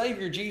Lord and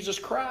Savior Jesus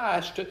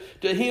Christ.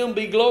 To Him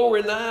be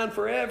glory now and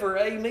forever.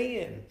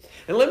 Amen.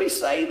 And let me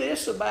say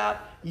this about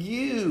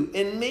you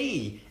and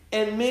me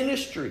and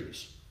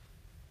ministries.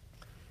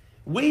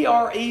 We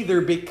are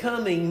either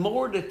becoming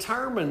more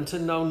determined to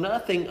know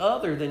nothing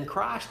other than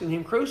Christ and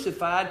Him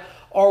crucified,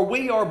 or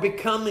we are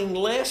becoming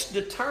less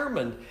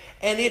determined.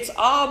 And it's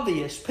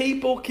obvious.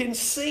 People can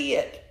see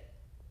it.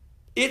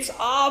 It's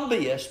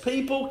obvious.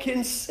 People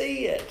can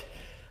see it.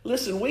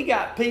 Listen, we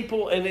got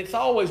people, and it's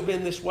always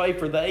been this way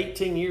for the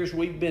 18 years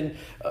we've been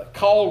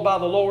called by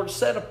the Lord,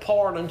 set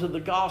apart unto the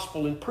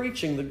gospel and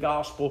preaching the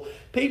gospel.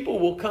 People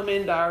will come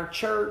into our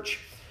church,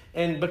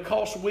 and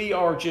because we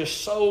are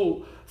just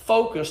so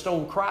focused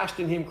on Christ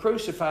and Him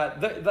crucified,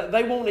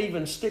 they won't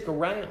even stick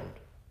around.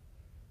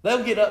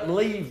 They'll get up and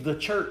leave the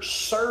church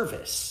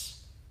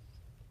service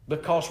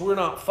because we're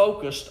not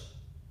focused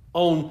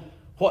on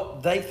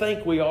what they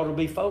think we ought to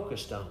be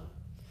focused on.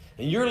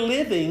 And you're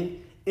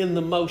living in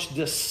the most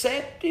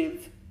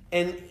deceptive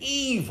and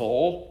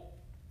evil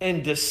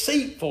and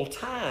deceitful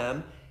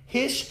time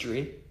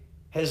history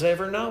has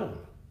ever known.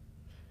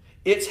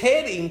 It's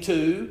heading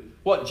to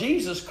what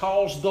Jesus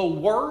calls the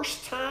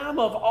worst time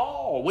of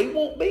all. We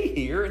won't be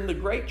here in the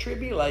Great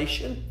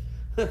Tribulation.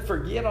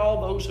 Forget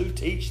all those who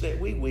teach that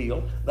we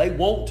will. They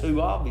want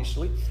to,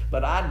 obviously,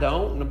 but I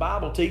don't, and the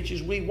Bible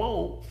teaches we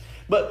won't.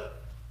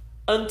 But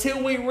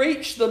until we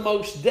reach the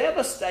most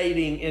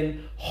devastating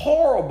and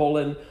horrible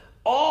and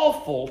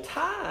awful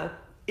time,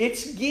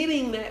 it's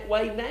getting that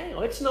way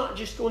now. It's not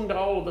just going to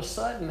all of a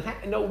sudden.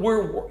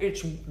 No,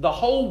 it's the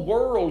whole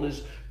world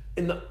is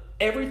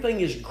everything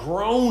is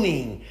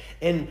groaning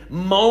and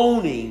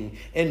moaning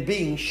and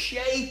being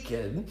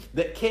shaken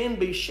that can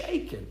be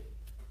shaken.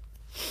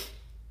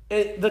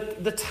 And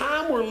the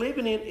time we're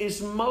living in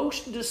is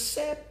most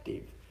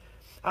deceptive.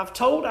 I've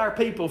told our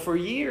people for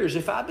years,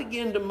 if I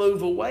begin to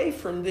move away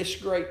from this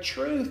great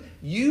truth,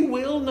 you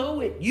will know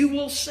it. You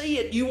will see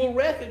it. You will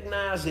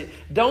recognize it.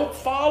 Don't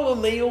follow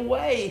me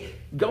away.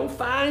 Go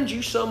find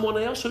you someone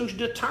else who's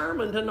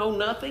determined to know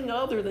nothing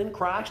other than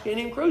Christ and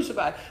Him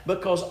crucified.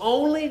 Because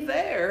only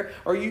there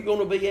are you going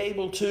to be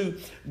able to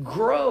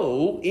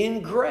grow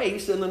in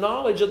grace and the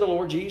knowledge of the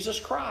Lord Jesus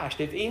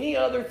Christ. If any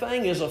other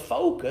thing is a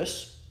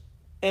focus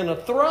and a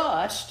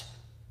thrust,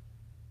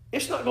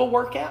 it's not going to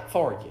work out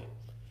for you.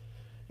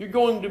 You're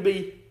going to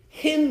be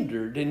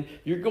hindered, and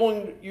your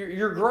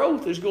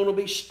growth is going to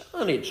be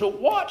stunted. So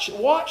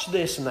watch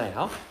this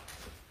now.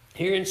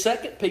 Here in 2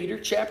 Peter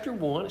chapter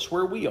 1, it's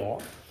where we are.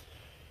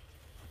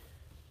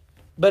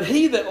 But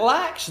he that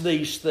lacks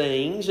these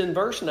things, in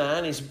verse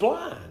 9, is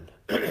blind.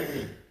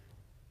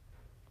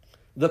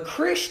 The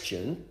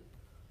Christian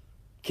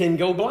can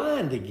go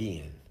blind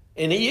again.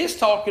 And he is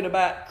talking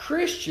about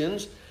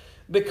Christians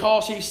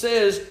because he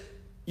says,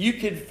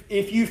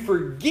 if you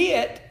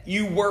forget,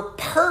 you were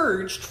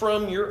purged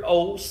from your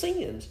old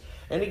sins.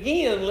 And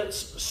again,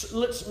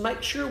 let's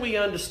make sure we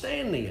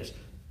understand this.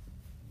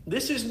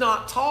 This is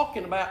not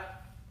talking about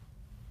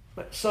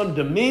some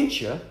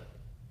dementia.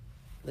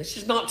 This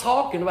is not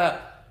talking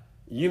about,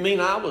 you mean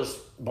I was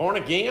born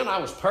again?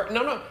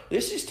 No.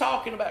 This is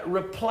talking about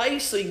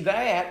replacing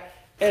that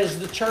as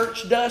the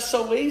church does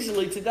so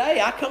easily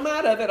today. I come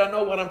out of it, I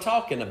know what I'm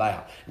talking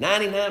about.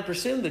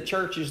 99% of the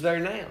church is there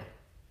now.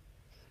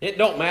 It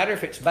don't matter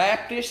if it's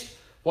Baptist,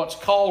 what's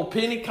called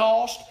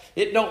Pentecost.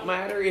 It don't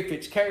matter if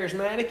it's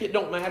charismatic. It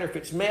don't matter if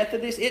it's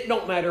Methodist. It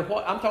don't matter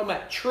what. I'm talking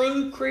about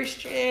true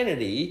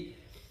Christianity.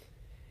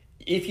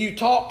 If you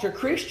talk to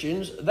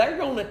Christians, they're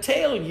going to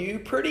tell you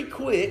pretty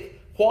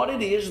quick what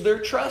it is they're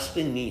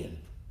trusting in.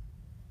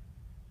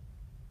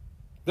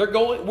 We're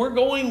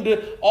going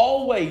to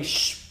always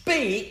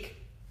speak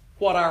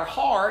what our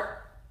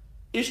heart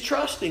is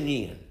trusting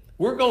in.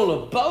 We're going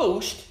to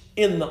boast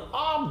in the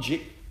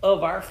object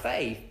of our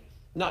faith.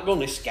 Not going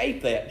to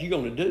escape that. You're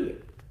going to do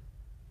it.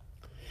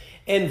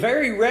 And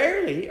very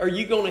rarely are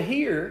you going to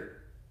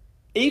hear,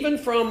 even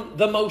from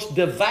the most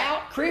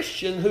devout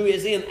Christian who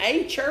is in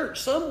a church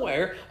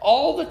somewhere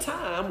all the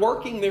time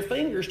working their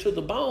fingers to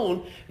the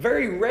bone,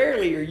 very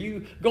rarely are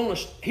you going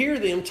to hear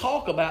them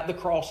talk about the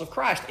cross of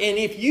Christ. And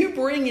if you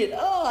bring it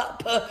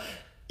up,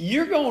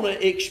 you're going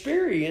to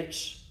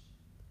experience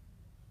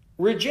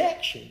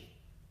rejection,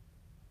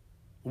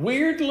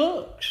 weird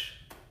looks.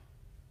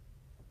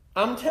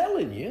 I'm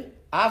telling you,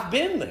 I've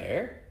been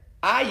there.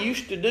 I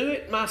used to do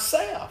it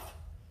myself.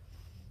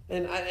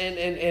 And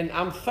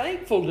I'm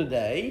thankful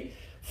today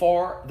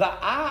for the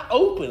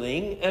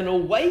eye-opening and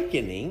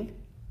awakening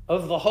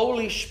of the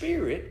Holy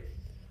Spirit,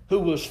 who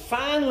was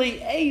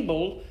finally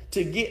able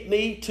to get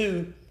me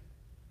to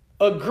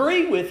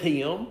agree with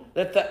Him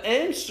that the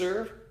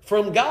answer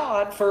from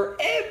God for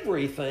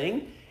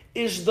everything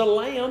is the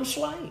Lamb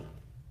slain.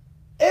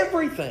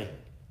 Everything.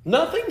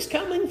 Nothing's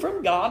coming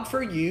from God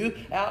for you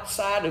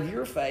outside of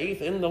your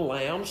faith in the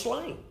Lamb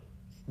slain.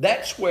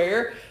 That's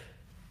where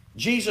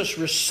Jesus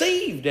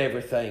received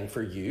everything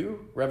for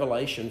you,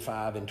 Revelation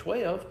 5 and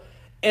 12,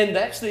 and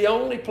that's the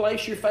only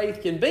place your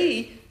faith can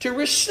be, to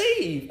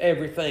receive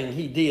everything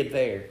He did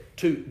there,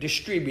 to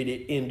distribute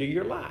it into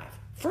your life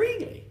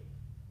freely.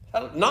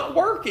 Not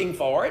working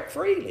for it,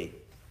 freely.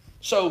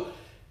 So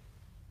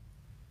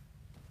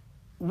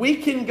we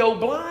can go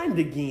blind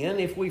again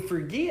if we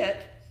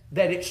forget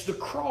that it's the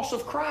cross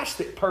of Christ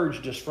that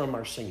purged us from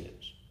our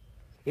sins.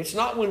 It's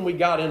not when we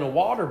got in a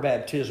water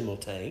baptismal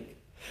tank.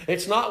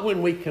 It's not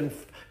when we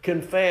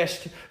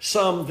confessed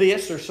some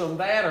this or some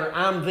that, or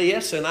I'm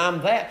this and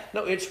I'm that.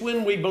 No, it's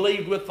when we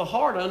believed with the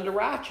heart unto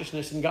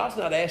righteousness. And God's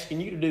not asking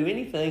you to do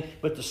anything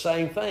but the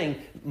same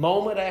thing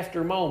moment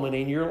after moment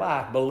in your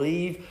life.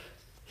 Believe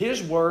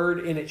His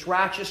Word in its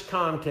righteous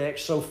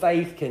context so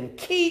faith can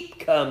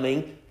keep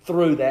coming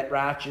through that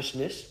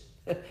righteousness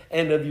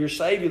and of your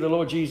Savior, the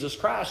Lord Jesus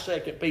Christ,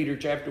 2 Peter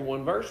chapter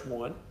 1, verse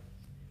 1.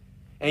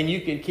 And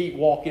you can keep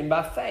walking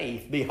by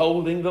faith,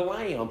 beholding the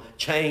Lamb,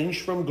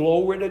 changed from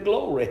glory to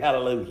glory.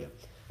 Hallelujah.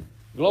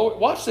 Glory.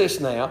 Watch this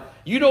now.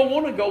 You don't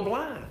want to go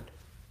blind.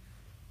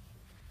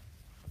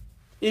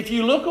 If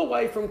you look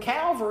away from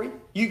Calvary,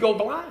 you go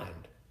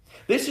blind.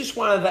 This is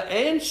why the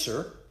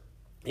answer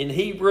in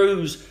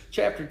Hebrews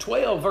chapter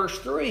 12, verse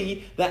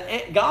 3,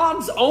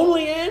 God's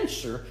only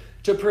answer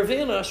to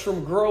prevent us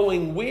from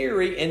growing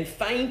weary and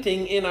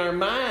fainting in our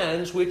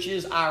minds, which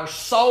is our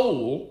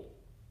soul,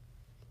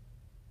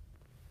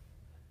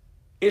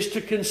 is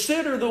to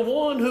consider the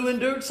one who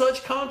endured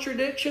such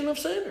contradiction of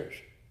sinners.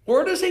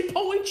 Where does He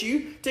point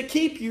you to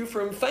keep you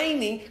from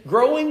fainting,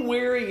 growing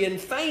weary and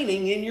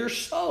fainting in your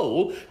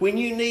soul when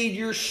you need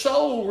your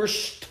soul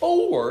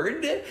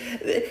restored?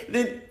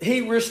 Then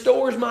He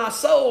restores my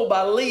soul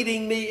by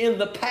leading me in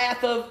the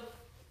path of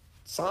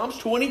Psalms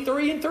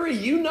 23 and 3.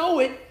 You know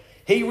it.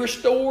 He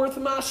restoreth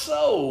my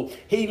soul.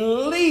 He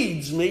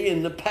leads me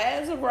in the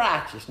paths of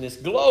righteousness.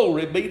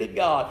 Glory be to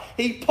God.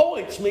 He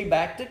points me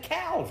back to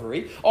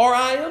Calvary, or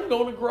I am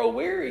going to grow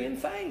weary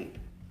and faint.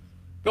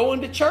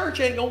 Going to church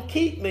ain't going to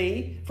keep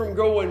me from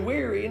growing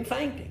weary and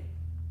fainting.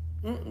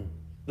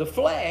 The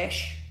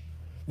flesh,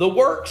 the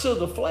works of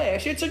the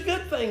flesh, it's a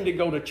good thing to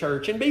go to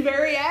church and be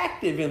very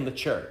active in the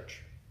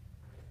church.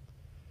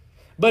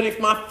 But if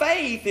my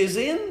faith is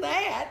in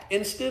that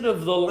instead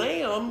of the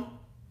Lamb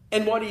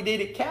and what He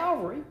did at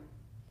Calvary,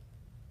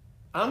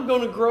 I'm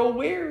going to grow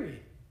weary.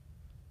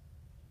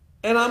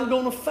 And I'm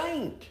going to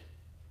faint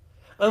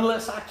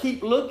unless I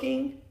keep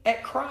looking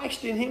at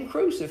Christ and Him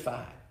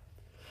crucified.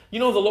 You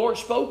know, the Lord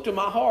spoke to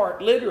my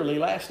heart literally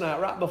last night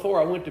right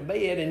before I went to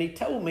bed, and He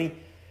told me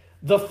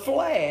the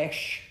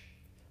flesh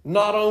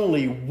not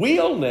only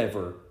will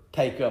never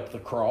take up the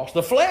cross,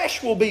 the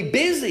flesh will be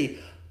busy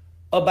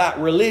about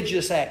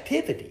religious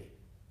activity,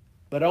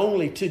 but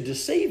only to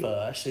deceive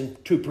us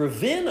and to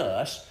prevent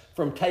us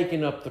from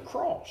taking up the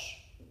cross,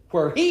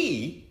 where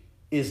He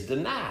is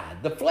denied.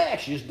 The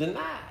flesh is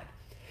denied.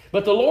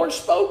 But the Lord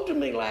spoke to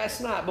me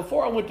last night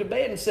before I went to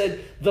bed and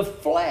said, the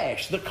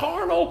flesh, the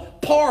carnal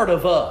part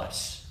of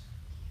us,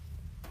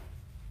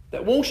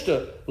 that wants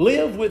to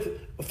live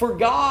for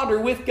God or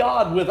with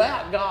God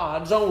without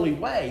God's only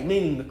way,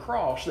 meaning the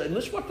cross. And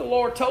this is what the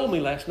Lord told me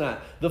last night.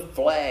 The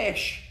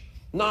flesh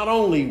not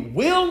only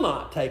will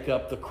not take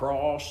up the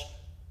cross,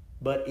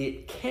 but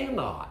it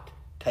cannot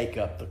take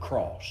up the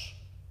cross.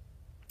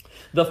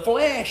 The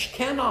flesh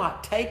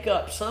cannot take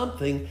up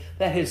something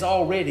that has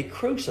already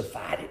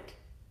crucified it.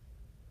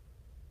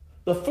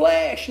 The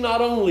flesh not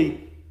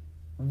only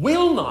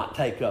will not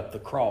take up the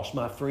cross,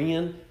 my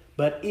friend,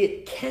 but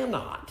it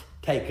cannot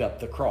take up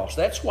the cross.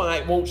 That's why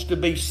it wants to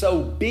be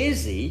so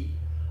busy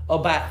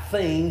about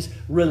things,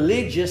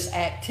 religious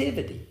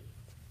activity.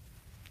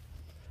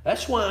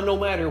 That's why no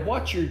matter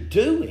what you're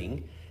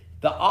doing,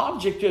 the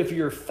object of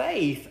your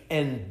faith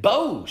and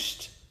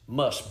boast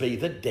must be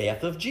the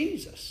death of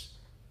Jesus.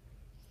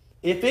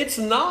 If it's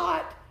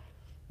not,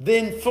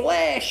 then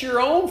flesh, your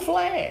own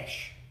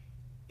flesh,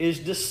 is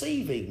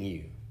deceiving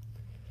you.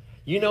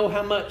 You know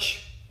how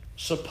much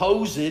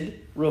supposed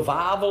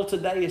revival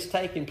today is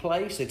taking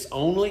place? It's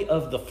only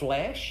of the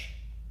flesh.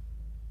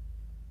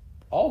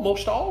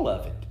 Almost all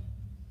of it.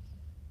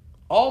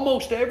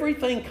 Almost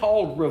everything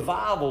called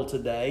revival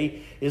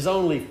today is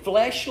only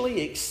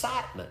fleshly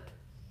excitement.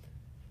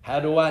 How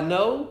do I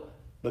know?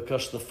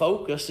 Because the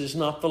focus is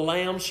not the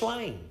lamb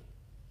slain.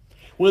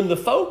 When the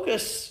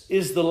focus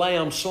is the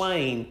lamb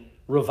slain,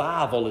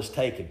 revival is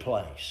taking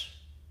place.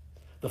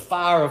 The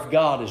fire of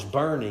God is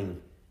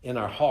burning in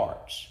our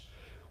hearts.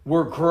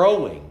 We're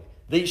growing.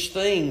 These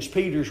things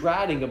Peter's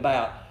writing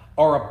about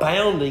are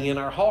abounding in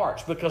our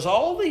hearts because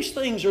all these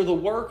things are the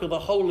work of the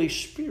Holy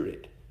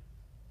Spirit,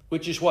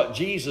 which is what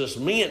Jesus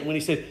meant when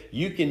he said,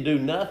 you can do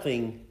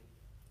nothing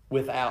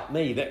without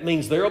me. That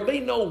means there will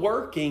be no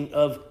working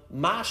of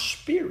my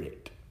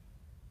Spirit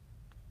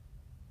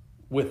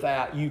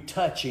without you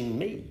touching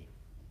me,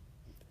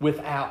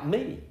 without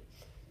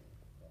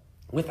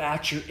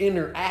your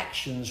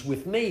interactions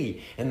with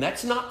me. And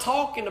that's not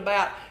talking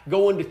about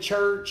going to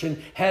church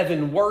and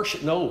having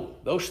worship. No,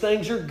 those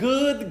things are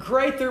good,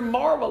 great, they're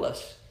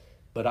marvelous.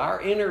 But our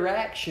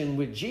interaction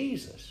with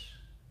Jesus,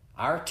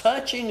 our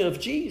touching of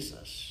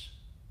Jesus,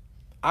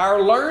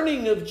 our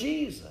learning of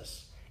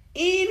Jesus,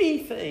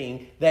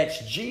 anything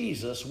that's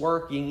Jesus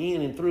working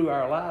in and through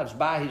our lives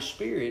by His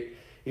Spirit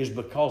is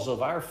because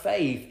of our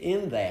faith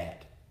in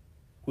that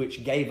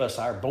which gave us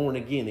our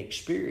born-again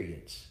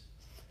experience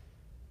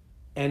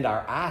and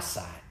our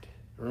eyesight.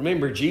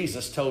 Remember,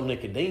 Jesus told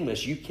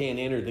Nicodemus, you can't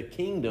enter the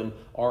kingdom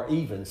or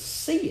even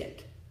see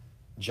it,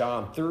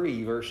 John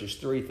 3, verses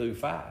 3 through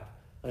 5,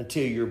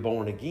 until you're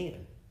born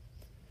again.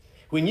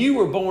 When you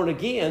were born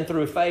again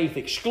through faith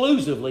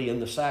exclusively in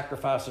the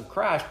sacrifice of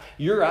Christ,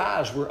 your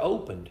eyes were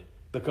opened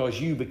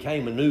because you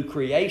became a new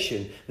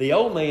creation. The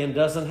old man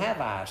doesn't have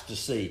eyes to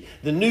see.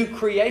 The new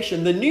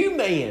creation, the new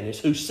man is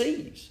who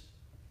sees.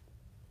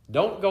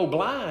 Don't go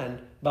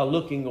blind by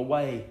looking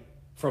away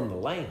from the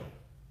Lamb.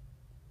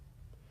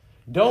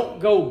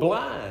 Don't go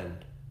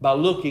blind by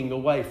looking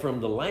away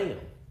from the Lamb.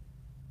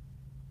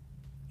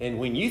 And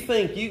when you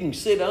think you can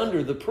sit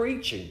under the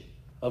preaching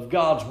of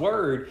God's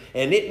Word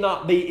and it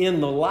not be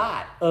in the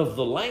light of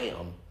the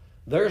Lamb,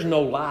 there's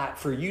no light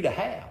for you to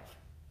have.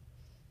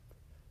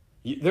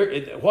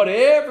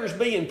 Whatever's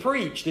being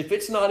preached, if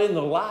it's not in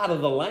the light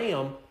of the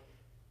Lamb,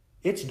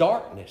 it's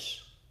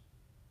darkness.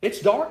 It's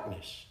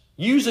darkness.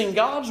 Using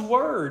God's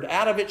Word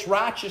out of its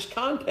righteous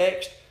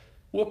context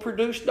will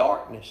produce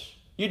darkness.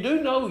 You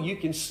do know you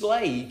can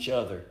slay each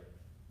other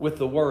with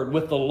the Word,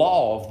 with the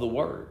law of the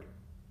Word.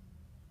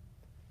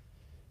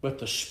 But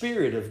the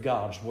Spirit of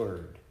God's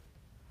Word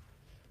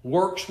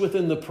works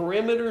within the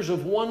perimeters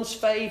of one's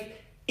faith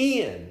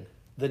in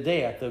the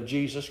death of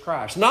Jesus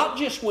Christ. Not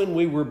just when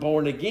we were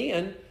born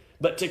again,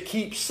 but to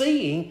keep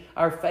seeing,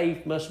 our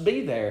faith must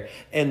be there.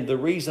 And the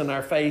reason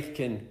our faith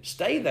can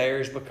stay there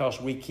is because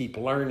we keep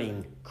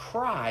learning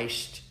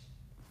Christ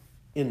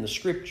in the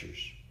Scriptures.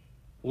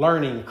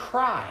 Learning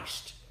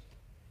Christ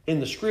in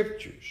the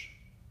Scriptures.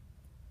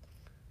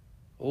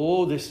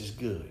 Oh, this is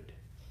good.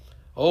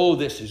 Oh,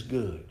 this is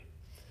good.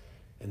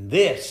 And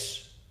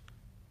this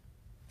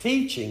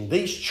teaching,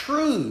 these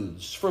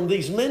truths from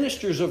these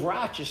ministers of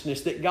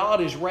righteousness that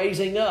God is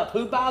raising up,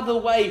 who, by the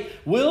way,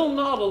 will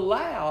not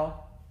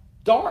allow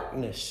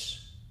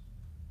darkness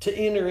to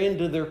enter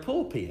into their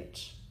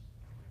pulpits.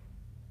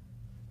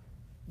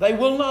 They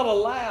will not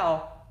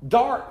allow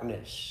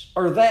darkness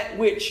or that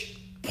which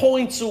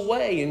points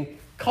away and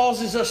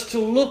causes us to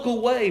look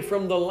away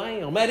from the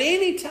Lamb at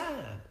any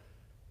time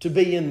to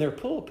be in their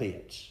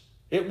pulpits.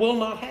 It will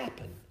not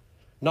happen.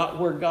 Not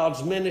where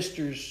God's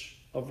ministers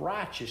of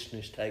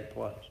righteousness take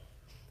place.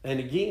 And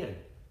again,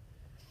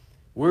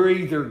 we're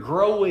either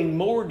growing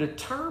more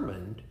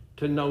determined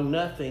to know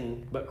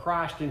nothing but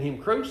Christ and Him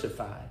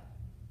crucified.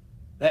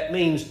 That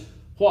means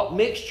what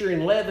mixture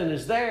and leaven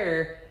is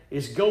there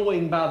is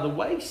going by the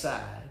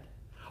wayside.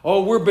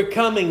 Or we're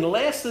becoming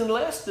less and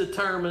less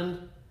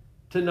determined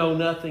to know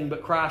nothing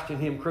but Christ and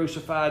Him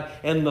crucified,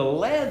 and the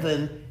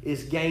leaven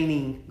is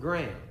gaining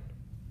ground.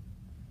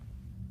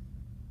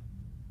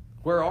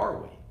 Where are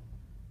we?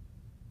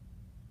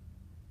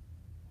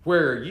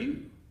 Where are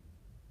you?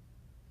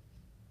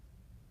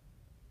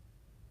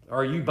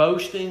 Are you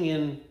boasting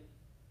in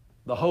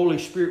the Holy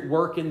Spirit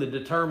working the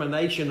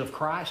determination of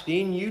Christ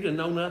in you to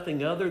know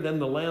nothing other than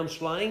the Lamb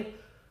slain?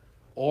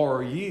 Or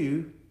are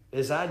you,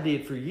 as I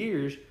did for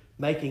years,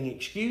 making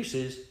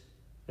excuses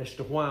as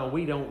to why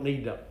we don't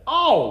need to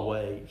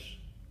always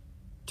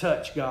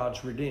touch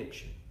God's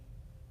redemption?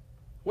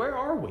 Where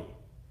are we?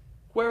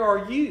 Where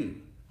are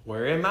you?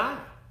 Where am I?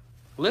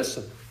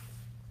 Listen.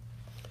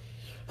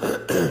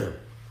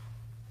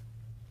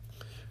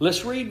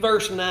 Let's read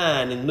verse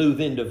 9 and move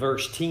into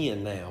verse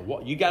 10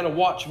 now. You got to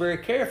watch very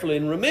carefully.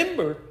 And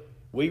remember,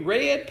 we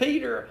read,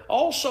 Peter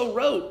also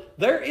wrote,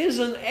 there is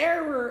an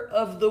error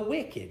of the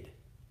wicked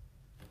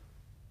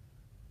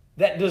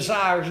that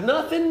desires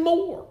nothing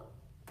more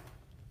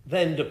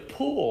than to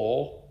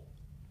pull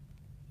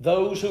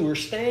those who are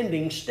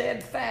standing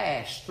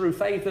steadfast through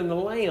faith in the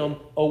Lamb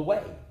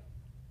away.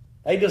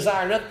 They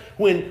desire nothing.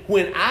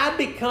 When I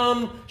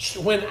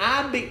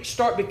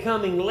start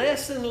becoming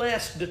less and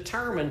less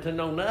determined to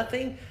know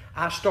nothing,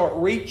 I start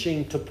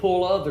reaching to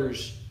pull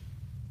others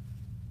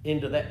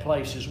into that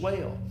place as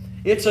well.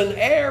 It's an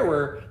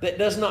error that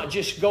does not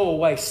just go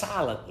away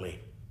silently.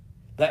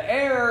 The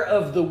error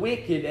of the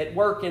wicked at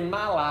work in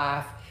my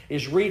life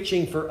is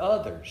reaching for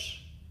others.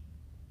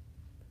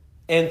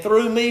 And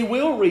through me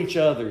will reach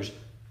others.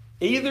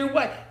 Either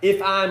way, if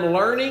I'm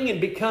learning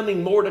and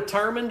becoming more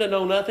determined to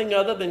know nothing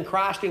other than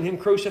Christ and Him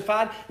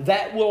crucified,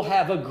 that will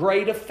have a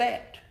great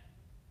effect.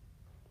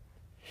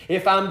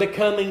 If I'm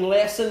becoming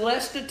less and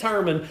less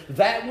determined,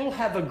 that will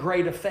have a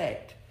great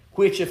effect.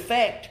 Which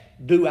effect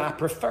do I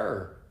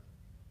prefer?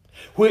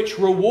 Which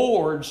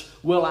rewards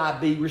will I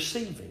be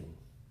receiving?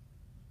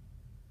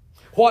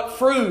 What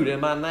fruit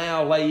am I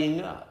now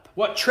laying up?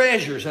 What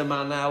treasures am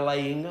I now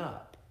laying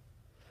up?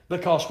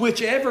 Because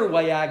whichever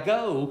way I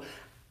go,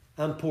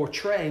 I'm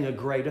portraying a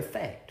great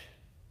effect.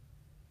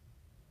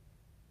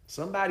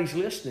 Somebody's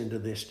listening to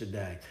this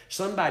today.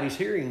 Somebody's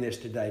hearing this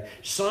today.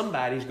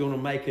 Somebody's going to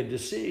make a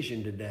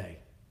decision today.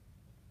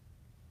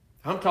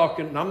 I'm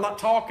not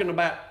talking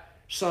about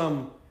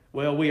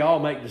we all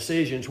make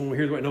decisions when we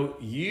hear the word. No,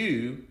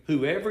 you,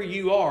 whoever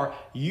you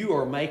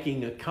are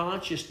making a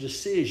conscious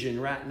decision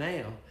right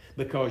now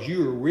because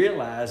you are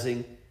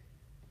realizing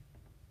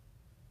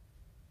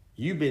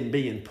you've been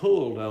being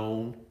pulled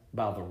on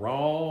by the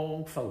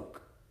wrong folk.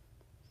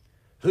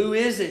 Who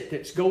is it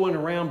that's going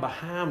around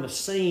behind the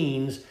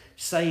scenes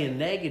saying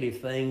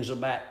negative things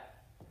about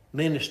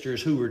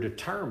ministers who are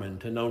determined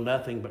to know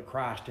nothing but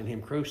Christ and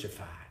Him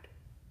crucified?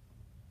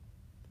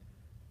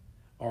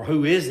 Or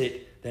who is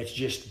it that's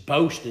just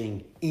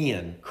boasting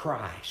in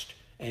Christ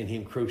and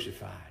Him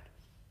crucified?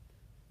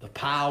 The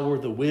power,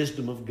 the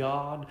wisdom of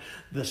God,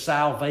 the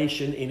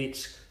salvation in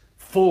its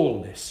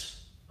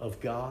fullness of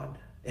God,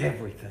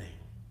 everything.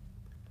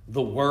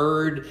 The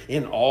Word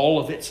in all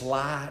of its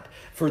light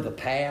for the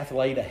path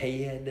laid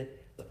ahead.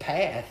 The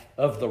path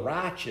of the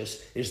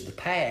righteous is the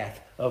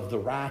path of the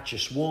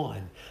righteous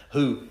one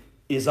who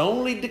is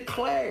only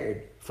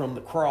declared from the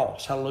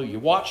cross. Hallelujah.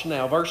 Watch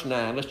now, verse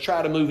 9. Let's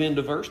try to move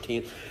into verse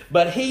 10.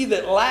 But he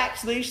that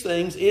lacks these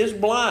things is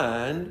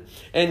blind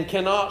and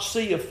cannot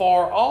see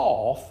afar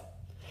off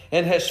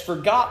and has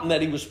forgotten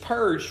that he was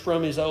purged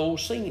from his old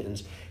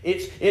sins.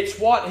 It's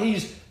what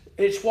he's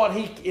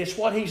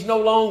no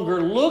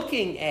longer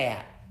looking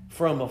at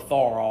from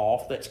afar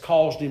off that's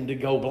caused him to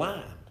go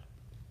blind.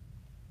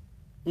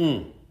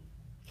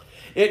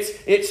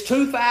 It's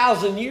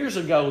 2,000 years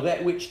ago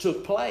that which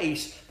took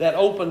place that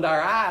opened our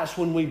eyes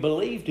when we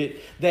believed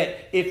it,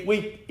 that if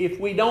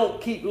we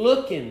don't keep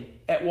looking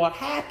at what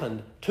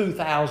happened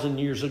 2,000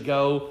 years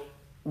ago,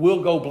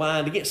 we'll go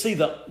blind again. See,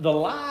 the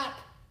light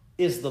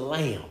is the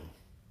Lamb.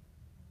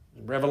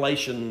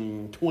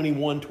 Revelation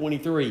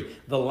 21:23,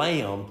 the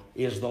Lamb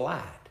is the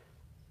light.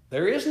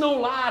 There is no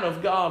light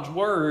of God's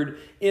Word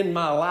in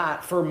my light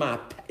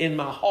in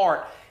my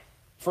heart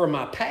for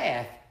my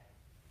path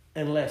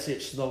unless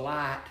it's the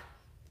light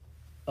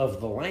of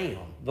the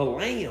Lamb. The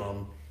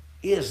Lamb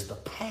is the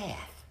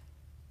path.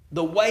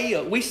 The way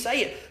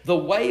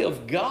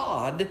of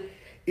God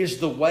is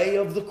the way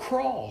of the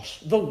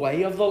cross, the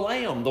way of the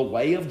Lamb, the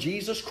way of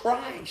Jesus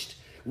Christ.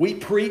 We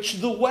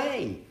preach the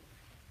way.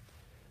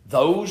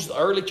 Those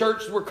early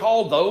churches were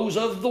called those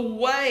of the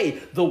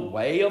way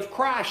of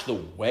Christ,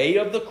 the way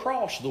of the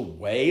cross, the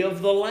way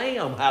of the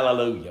Lamb.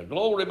 Hallelujah.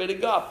 Glory be to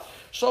God.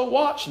 So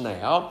watch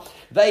now.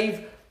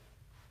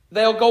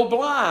 They'll go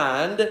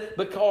blind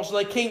because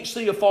they can't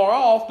see afar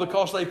off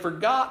because they've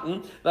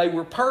forgotten they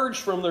were purged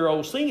from their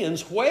old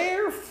sins.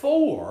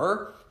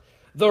 Wherefore,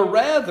 the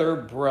rather,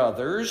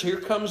 brothers,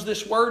 here comes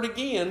this word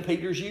again.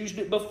 Peter's used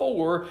it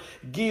before.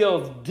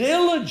 Give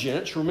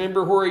diligence.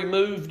 Remember where he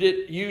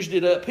used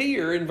it up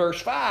here in verse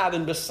 5.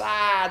 And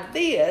beside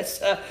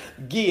this,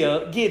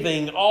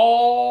 giving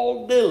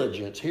all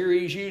diligence. Here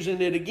he's using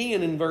it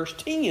again in verse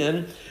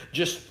 10,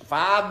 just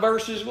 5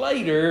 verses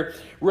later.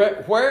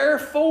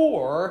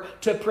 Wherefore,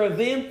 to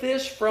prevent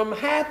this from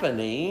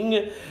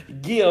happening,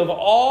 give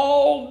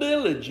all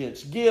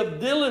diligence. Give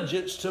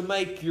diligence to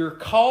make your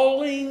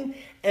calling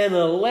an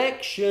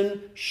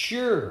election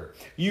sure.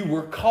 You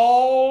were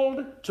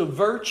called to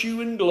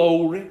virtue and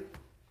glory.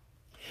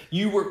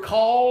 You were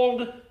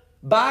called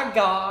by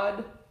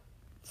God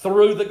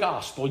through the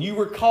gospel. You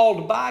were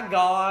called by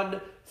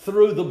God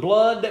through the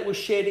blood that was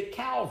shed at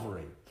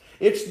Calvary.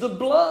 It's the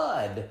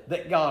blood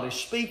that God is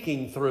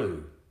speaking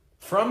through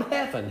from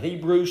heaven.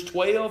 Hebrews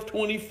 12,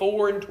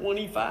 24, and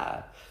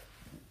 25.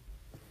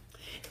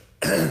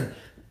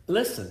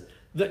 Listen,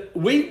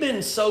 we've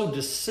been so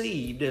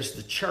deceived as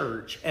the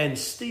church, and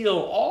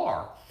still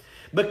are,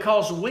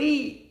 because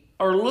we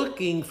are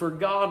looking for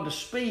God to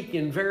speak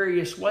in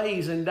various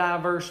ways, in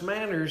diverse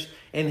manners.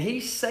 And He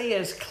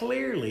says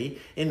clearly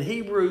in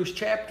Hebrews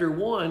chapter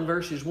 1,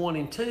 verses 1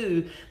 and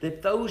 2,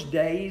 that those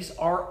days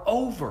are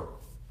over.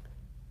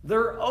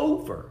 They're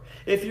over.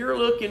 If you're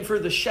looking for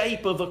the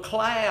shape of a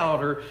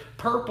cloud or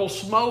purple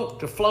smoke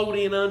to float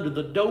in under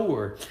the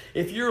door,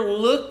 if you're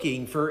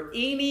looking for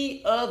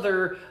any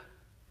other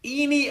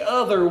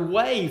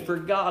way for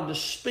God to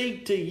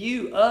speak to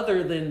you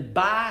other than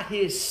by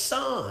His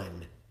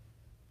Son,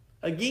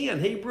 again,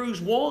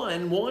 Hebrews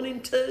 1, 1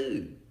 and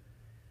 2.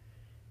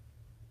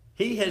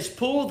 He has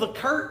pulled the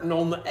curtain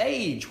on the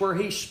age where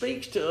He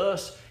speaks to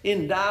us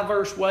in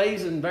diverse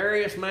ways, in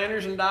various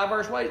manners, in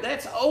diverse ways.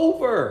 That's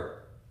over.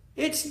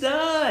 It's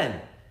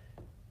done.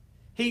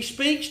 He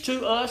speaks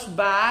to us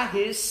by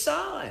His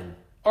Son.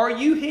 Are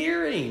you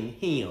hearing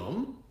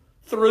Him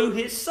through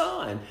His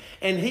Son?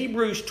 And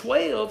Hebrews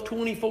 12,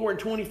 24, and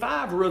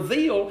 25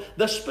 reveal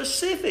the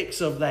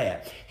specifics of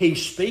that.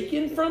 He's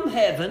speaking from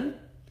heaven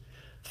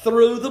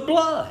through the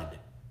blood.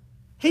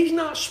 He's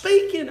not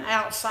speaking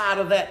outside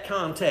of that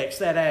context,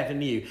 that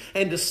avenue.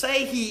 And to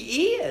say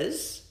He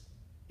is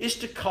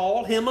to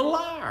call Him a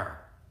liar.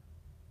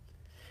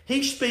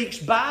 He speaks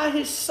by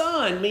His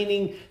Son,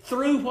 meaning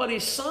through what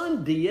His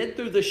Son did,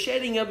 through the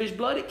shedding of His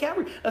blood at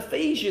Calvary.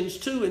 Ephesians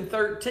 2 and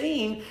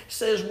 13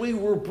 says we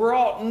were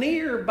brought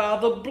near by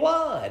the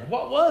blood.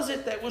 What was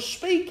it that was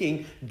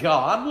speaking?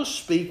 God was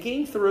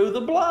speaking through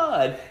the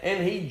blood,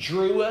 and He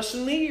drew us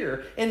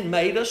near and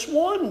made us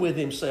one with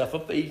Himself.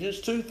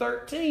 Ephesians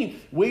 2:13.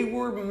 We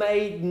were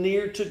made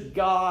near to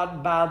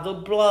God by the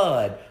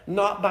blood,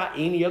 not by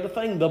any other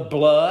thing. The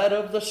blood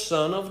of the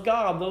Son of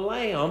God, the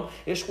Lamb,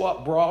 is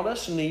what brought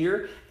us near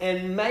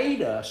and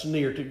made us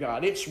near to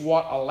God. It's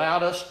what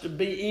allowed us to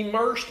be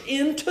immersed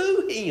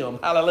into Him.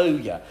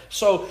 Hallelujah.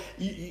 So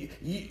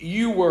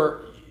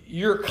your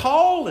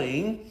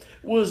calling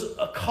was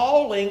a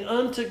calling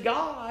unto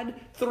God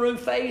through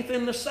faith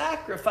in the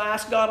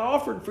sacrifice God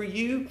offered for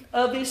you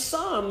of His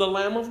Son, the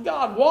Lamb of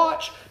God.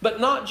 Watch, but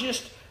not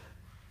just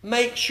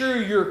make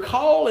sure your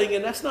calling,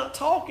 and that's not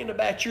talking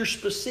about your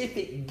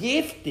specific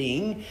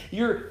gifting,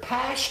 your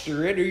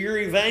pastorate or your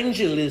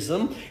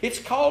evangelism. It's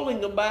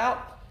calling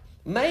about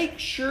make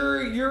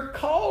sure your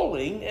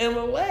calling and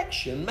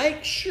election.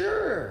 Make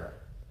sure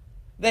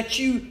that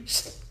you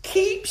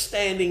keep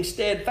standing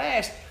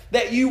steadfast,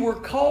 that you were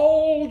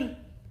called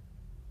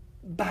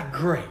by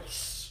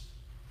grace.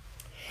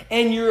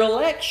 And your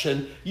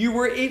election, you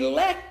were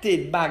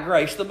elected by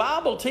grace. The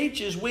Bible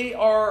teaches we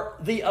are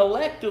the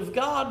elect of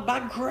God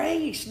by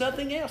grace,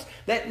 nothing else.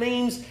 That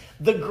means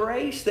the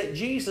grace that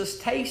Jesus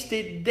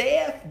tasted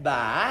death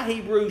by,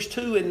 Hebrews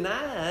 2 and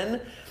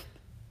 9,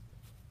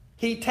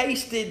 He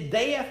tasted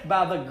death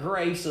by the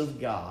grace of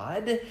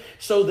God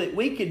so that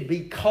we could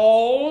be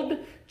called,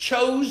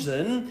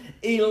 chosen,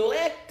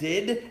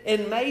 elected,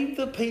 and made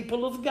the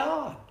people of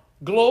God.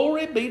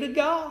 Glory be to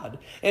God.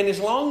 And as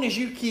long as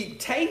you keep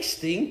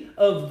tasting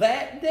of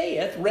that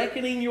death,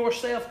 reckoning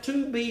yourself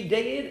to be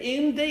dead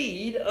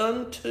indeed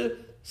unto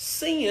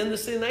sin, the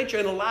sin nature,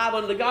 and alive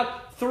unto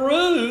God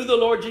through the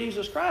Lord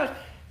Jesus Christ,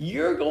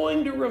 you're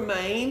going to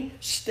remain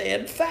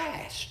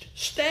steadfast,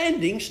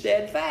 standing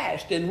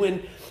steadfast. And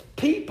when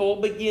people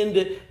begin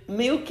to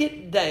milk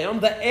it down,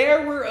 the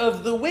error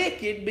of the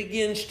wicked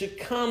begins to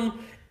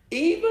come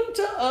even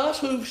to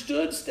us who've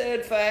stood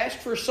steadfast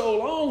for so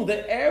long.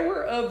 The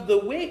error of the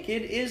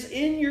wicked is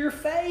in your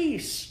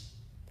face.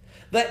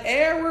 The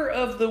error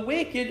of the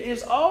wicked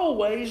is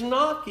always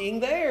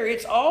knocking there.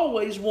 It's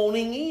always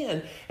wanting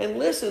in. And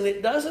listen,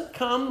 it doesn't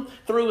come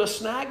through a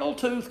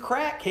snaggletooth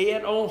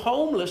crackhead or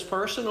homeless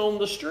person on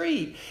the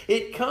street.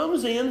 It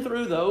comes in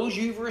through those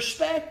you've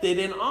respected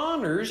and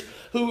honors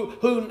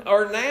who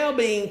are now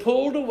being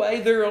pulled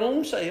away their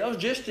own selves,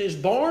 just as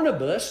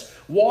Barnabas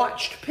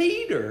watched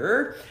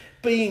Peter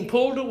being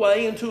pulled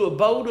away into a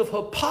boat of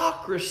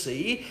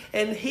hypocrisy,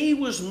 and he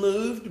was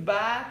moved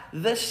by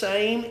the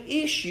same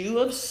issue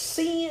of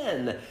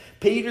sin.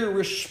 Peter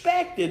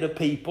respected a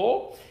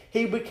people.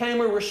 He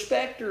became a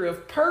respecter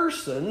of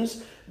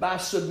persons by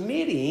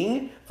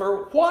submitting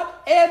for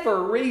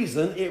whatever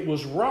reason it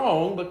was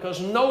wrong, because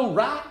no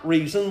right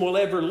reason will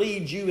ever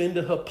lead you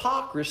into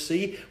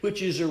hypocrisy,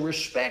 which is a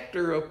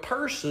respecter of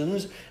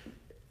persons,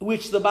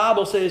 which the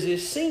Bible says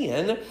is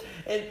sin.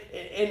 And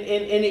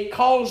it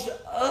caused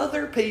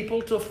other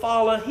people to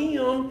follow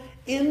him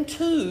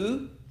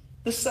into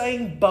the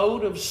same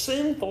boat of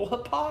sinful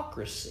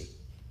hypocrisy.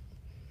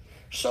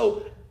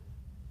 So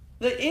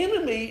The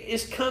enemy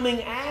is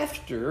coming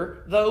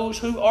after those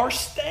who are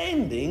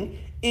standing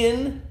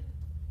in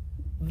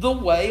the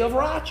way of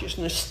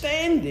righteousness,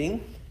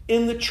 standing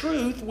in the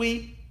truth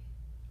we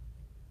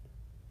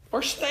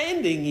are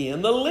standing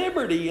in, the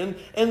liberty and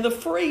the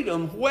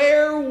freedom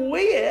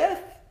wherewith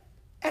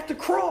at the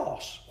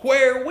cross,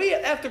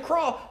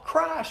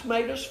 Christ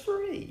made us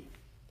free.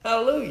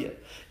 Hallelujah.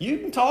 You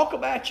can talk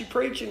about you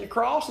preaching the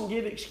cross and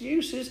give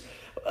excuses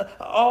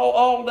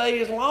all day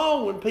as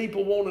long when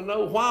people want to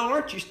know, why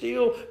aren't you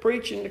still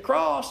preaching the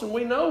cross? And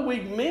we know we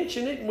can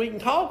mention it and we can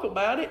talk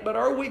about it, but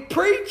are we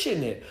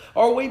preaching it?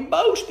 Are we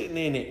boasting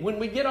in it? When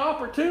we get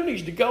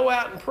opportunities to go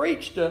out and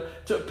preach to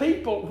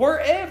people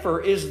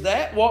wherever, is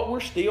that what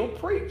we're still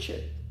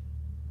preaching?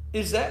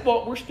 Is that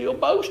what we're still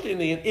boasting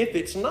in? If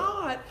it's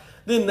not,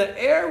 then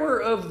the error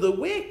of the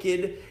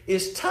wicked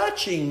is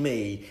touching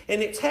me,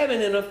 and it's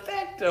having an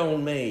effect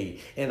on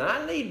me, and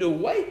I need to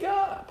wake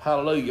up.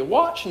 Hallelujah.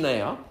 Watch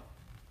now.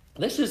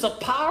 This is a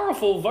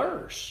powerful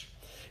verse.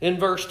 In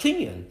verse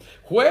 10,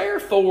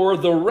 wherefore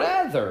the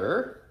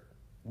rather,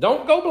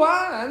 don't go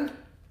blind.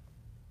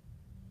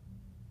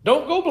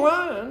 Don't go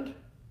blind.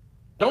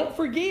 Don't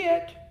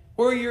forget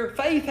where your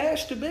faith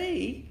has to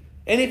be.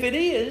 And if it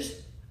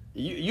is,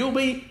 you'll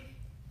be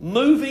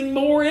moving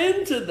more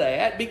into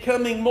that,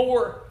 becoming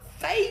more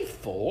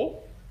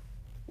faithful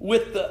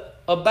with the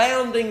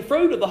abounding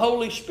fruit of the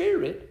Holy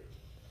Spirit.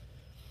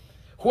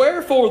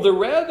 Wherefore the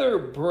rather,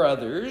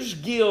 brothers,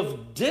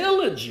 give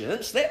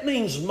diligence. That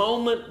means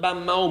moment by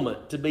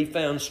moment to be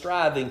found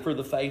striving for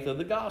the faith of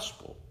the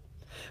gospel.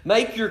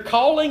 Make your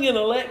calling and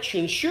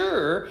election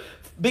sure,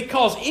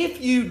 because if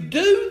you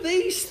do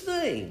these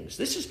things,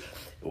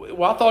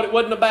 I thought it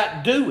wasn't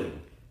about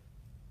doing.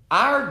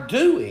 Our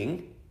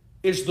doing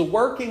is the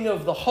working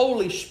of the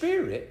Holy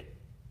Spirit,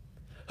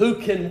 who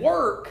can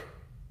work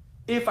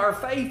if our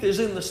faith is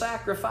in the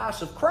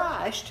sacrifice of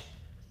Christ,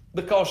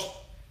 because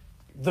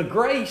the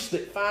grace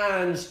that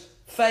finds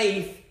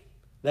faith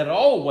that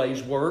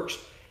always works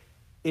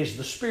is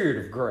the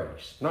Spirit of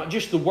grace. Not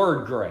just the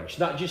word grace,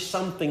 not just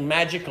something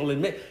magical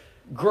in me.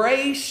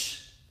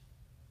 Grace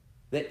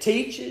that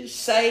teaches,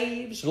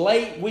 saves,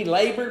 we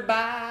labored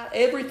by.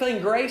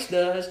 Everything grace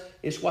does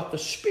is what the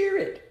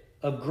Spirit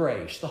of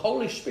grace, the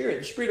Holy Spirit,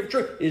 the Spirit of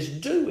truth, is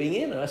doing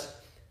in us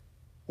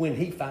when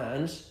He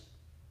finds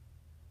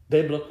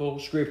biblical,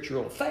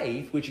 scriptural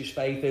faith, which is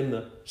faith in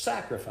the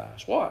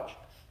sacrifice. Watch.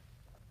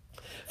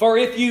 For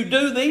if you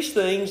do these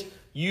things,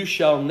 you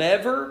shall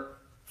never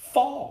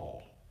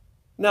fall.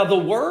 Now, the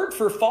word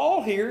for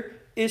fall here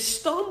is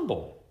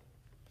stumble.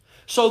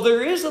 So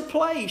there is a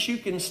place you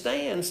can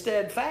stand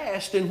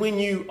steadfast, and when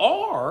you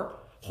are,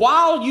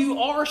 while you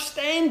are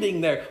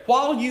standing there,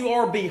 while you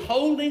are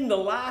beholding the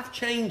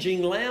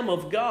life-changing Lamb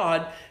of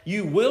God,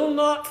 you will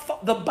not fall.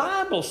 The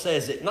Bible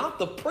says it, not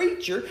the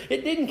preacher.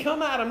 It didn't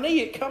come out of me,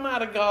 it come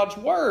out of God's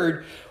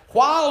Word.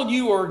 While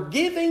you are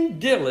giving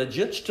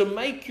diligence to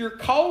make your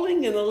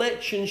calling and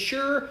election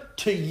sure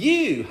to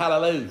you,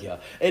 hallelujah,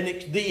 and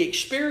the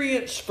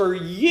experience for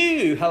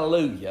you,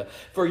 hallelujah,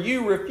 for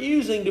you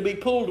refusing to be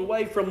pulled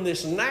away from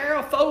this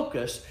narrow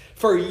focus,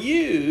 for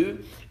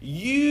you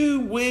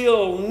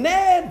will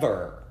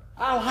never,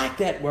 I like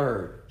that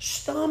word,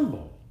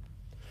 stumble.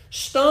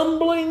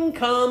 Stumbling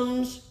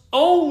comes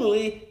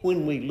only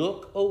when we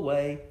look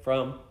away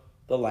from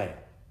the Lamb.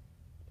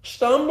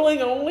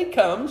 Stumbling only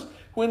comes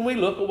when we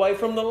look away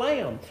from the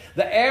Lamb.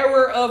 The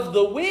error of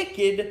the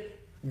wicked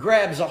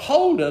grabs a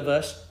hold of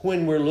us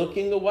when we're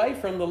looking away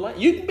from the Lamb.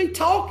 You can be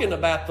talking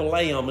about the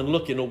Lamb and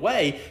looking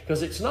away,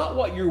 because it's not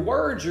what your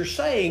words are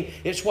saying,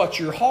 it's what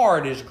your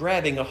heart is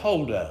grabbing a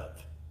hold of.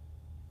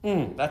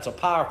 That's a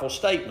powerful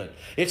statement.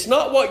 It's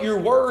not what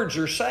your words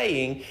are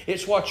saying,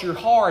 it's what your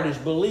heart is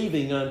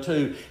believing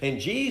unto.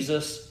 And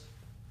Jesus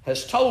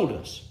has told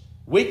us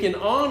we can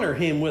honor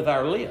Him with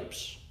our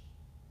lips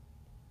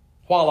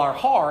while our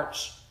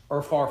hearts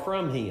are far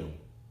from Him.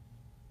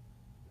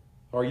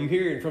 Are you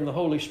hearing from the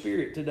Holy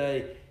Spirit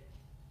today?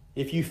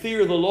 If you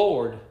fear the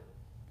Lord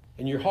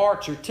and your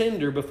hearts are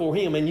tender before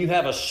Him and you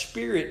have a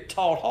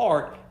Spirit-taught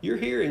heart, you're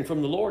hearing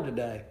from the Lord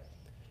today.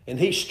 And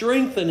He's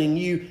strengthening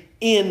you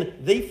in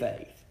the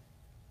faith.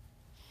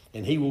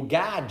 And He will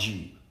guide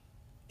you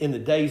in the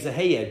days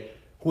ahead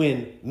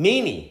when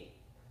many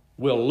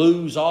will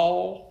lose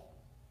all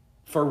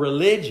for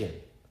religion.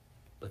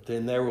 But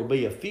then there will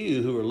be a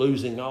few who are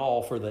losing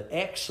all for the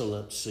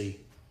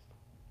excellency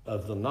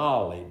of the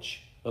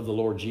knowledge of the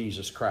Lord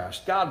Jesus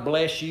Christ. God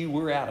bless you.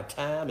 We're out of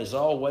time. As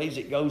always,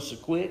 it goes so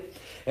quick.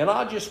 And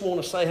I just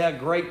want to say how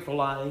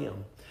grateful I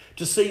am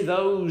to see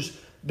those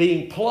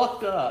being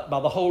plucked up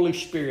by the Holy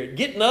Spirit,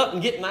 getting up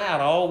and getting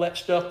out all that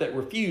stuff that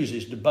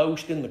refuses to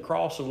boast in the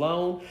cross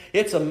alone.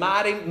 It's a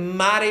mighty,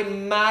 mighty,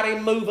 mighty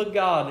move of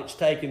God that's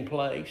taking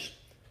place.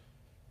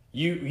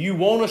 You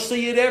want to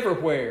see it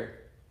everywhere.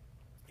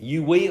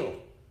 You will,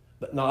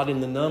 but not in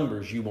the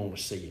numbers you want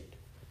to see it,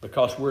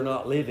 because we're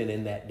not living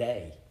in that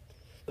day.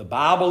 The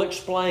Bible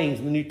explains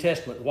in the New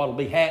Testament what will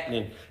be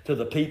happening to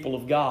the people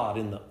of God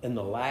in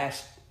the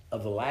last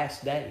of the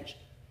last days.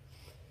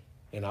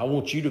 And I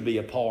want you to be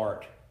a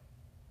part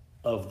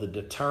of the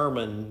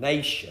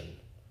determination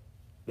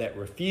that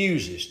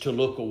refuses to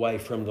look away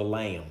from the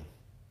Lamb.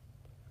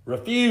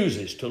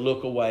 Refuses to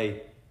look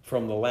away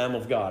from the Lamb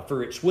of God.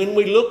 For it's when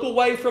we look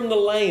away from the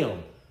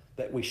Lamb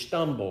that we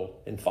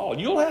stumble and fall.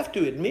 You'll have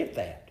to admit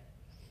that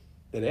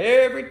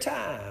every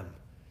time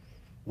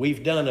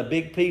we've done a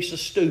big piece of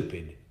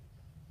stupid,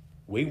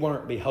 we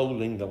weren't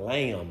beholding the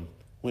Lamb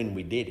when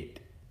we did it.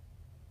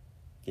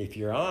 If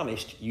you're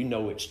honest, you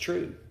know it's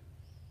true.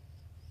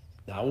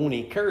 Now, I want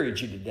to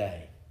encourage you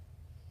today.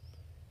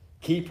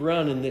 Keep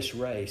running this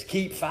race.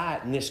 Keep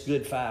fighting this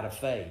good fight of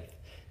faith.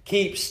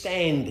 Keep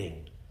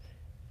standing.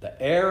 The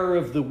error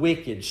of the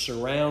wicked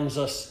surrounds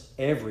us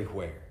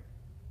everywhere.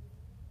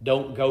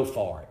 Don't go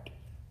for it.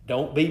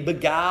 Don't be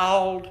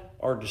beguiled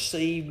or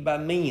deceived by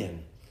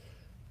men,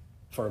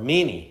 for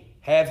many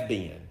have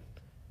been.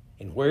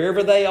 And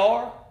wherever they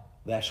are,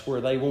 that's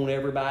where they want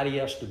everybody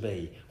else to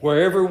be.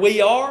 Wherever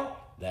we are,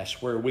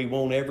 that's where we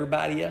want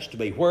everybody else to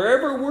be.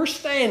 Wherever we're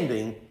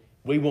standing,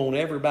 we want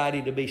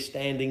everybody to be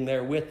standing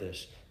there with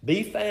us.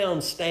 Be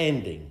found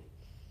standing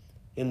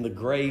in the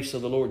grace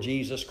of the Lord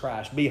Jesus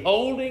Christ,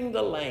 beholding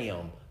the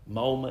Lamb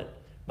moment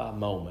by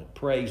moment.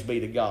 Praise be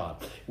to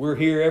God. We're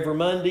here every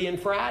Monday and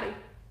Friday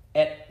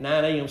at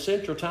 9 a.m.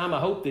 Central Time. I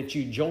hope that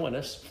you join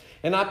us.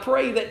 And I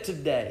pray that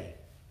today,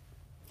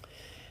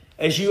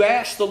 as you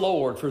ask the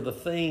Lord for the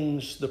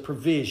things, the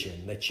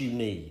provision that you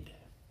need,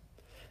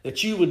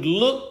 that you would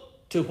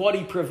look to what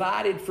He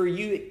provided for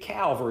you at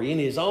Calvary in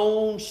His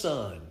own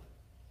Son.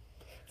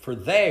 For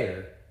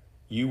there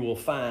you will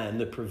find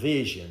the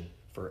provision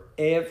for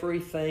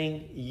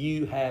everything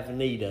you have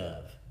need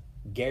of.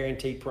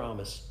 Guaranteed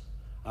promise.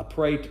 I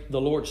pray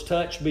the Lord's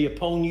touch be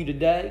upon you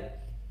today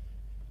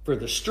for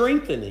the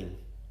strengthening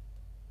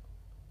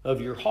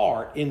of your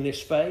heart in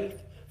this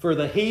faith, for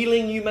the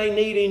healing you may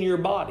need in your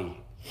body,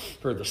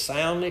 for the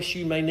soundness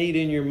you may need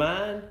in your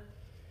mind,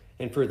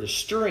 and for the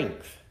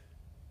strength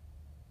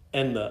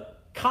and the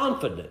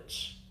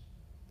confidence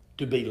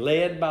to be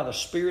led by the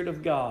Spirit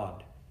of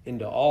God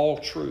into all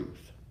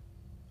truth,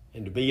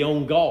 and to be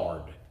on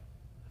guard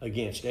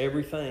against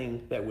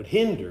everything that would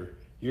hinder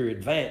your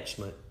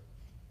advancement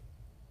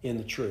in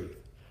the truth.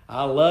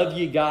 I love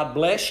you. God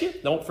bless you.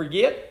 Don't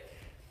forget,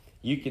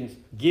 you can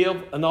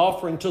give an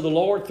offering to the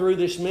Lord through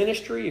this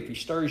ministry if He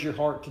stirs your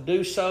heart to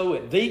do so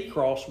at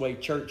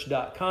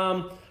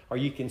thecrosswaychurch.com, or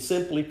you can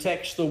simply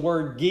text the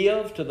word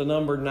give to the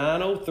number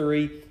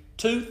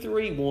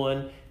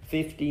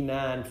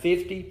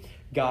 903-231-5950.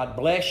 God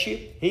bless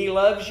you. He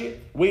loves you.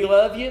 We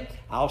love you.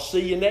 I'll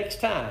see you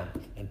next time.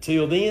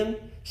 Until then,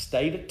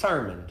 stay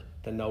determined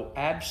to know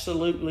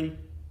absolutely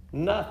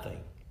nothing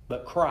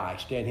but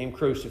Christ and Him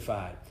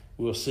crucified.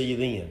 We'll see you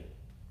then.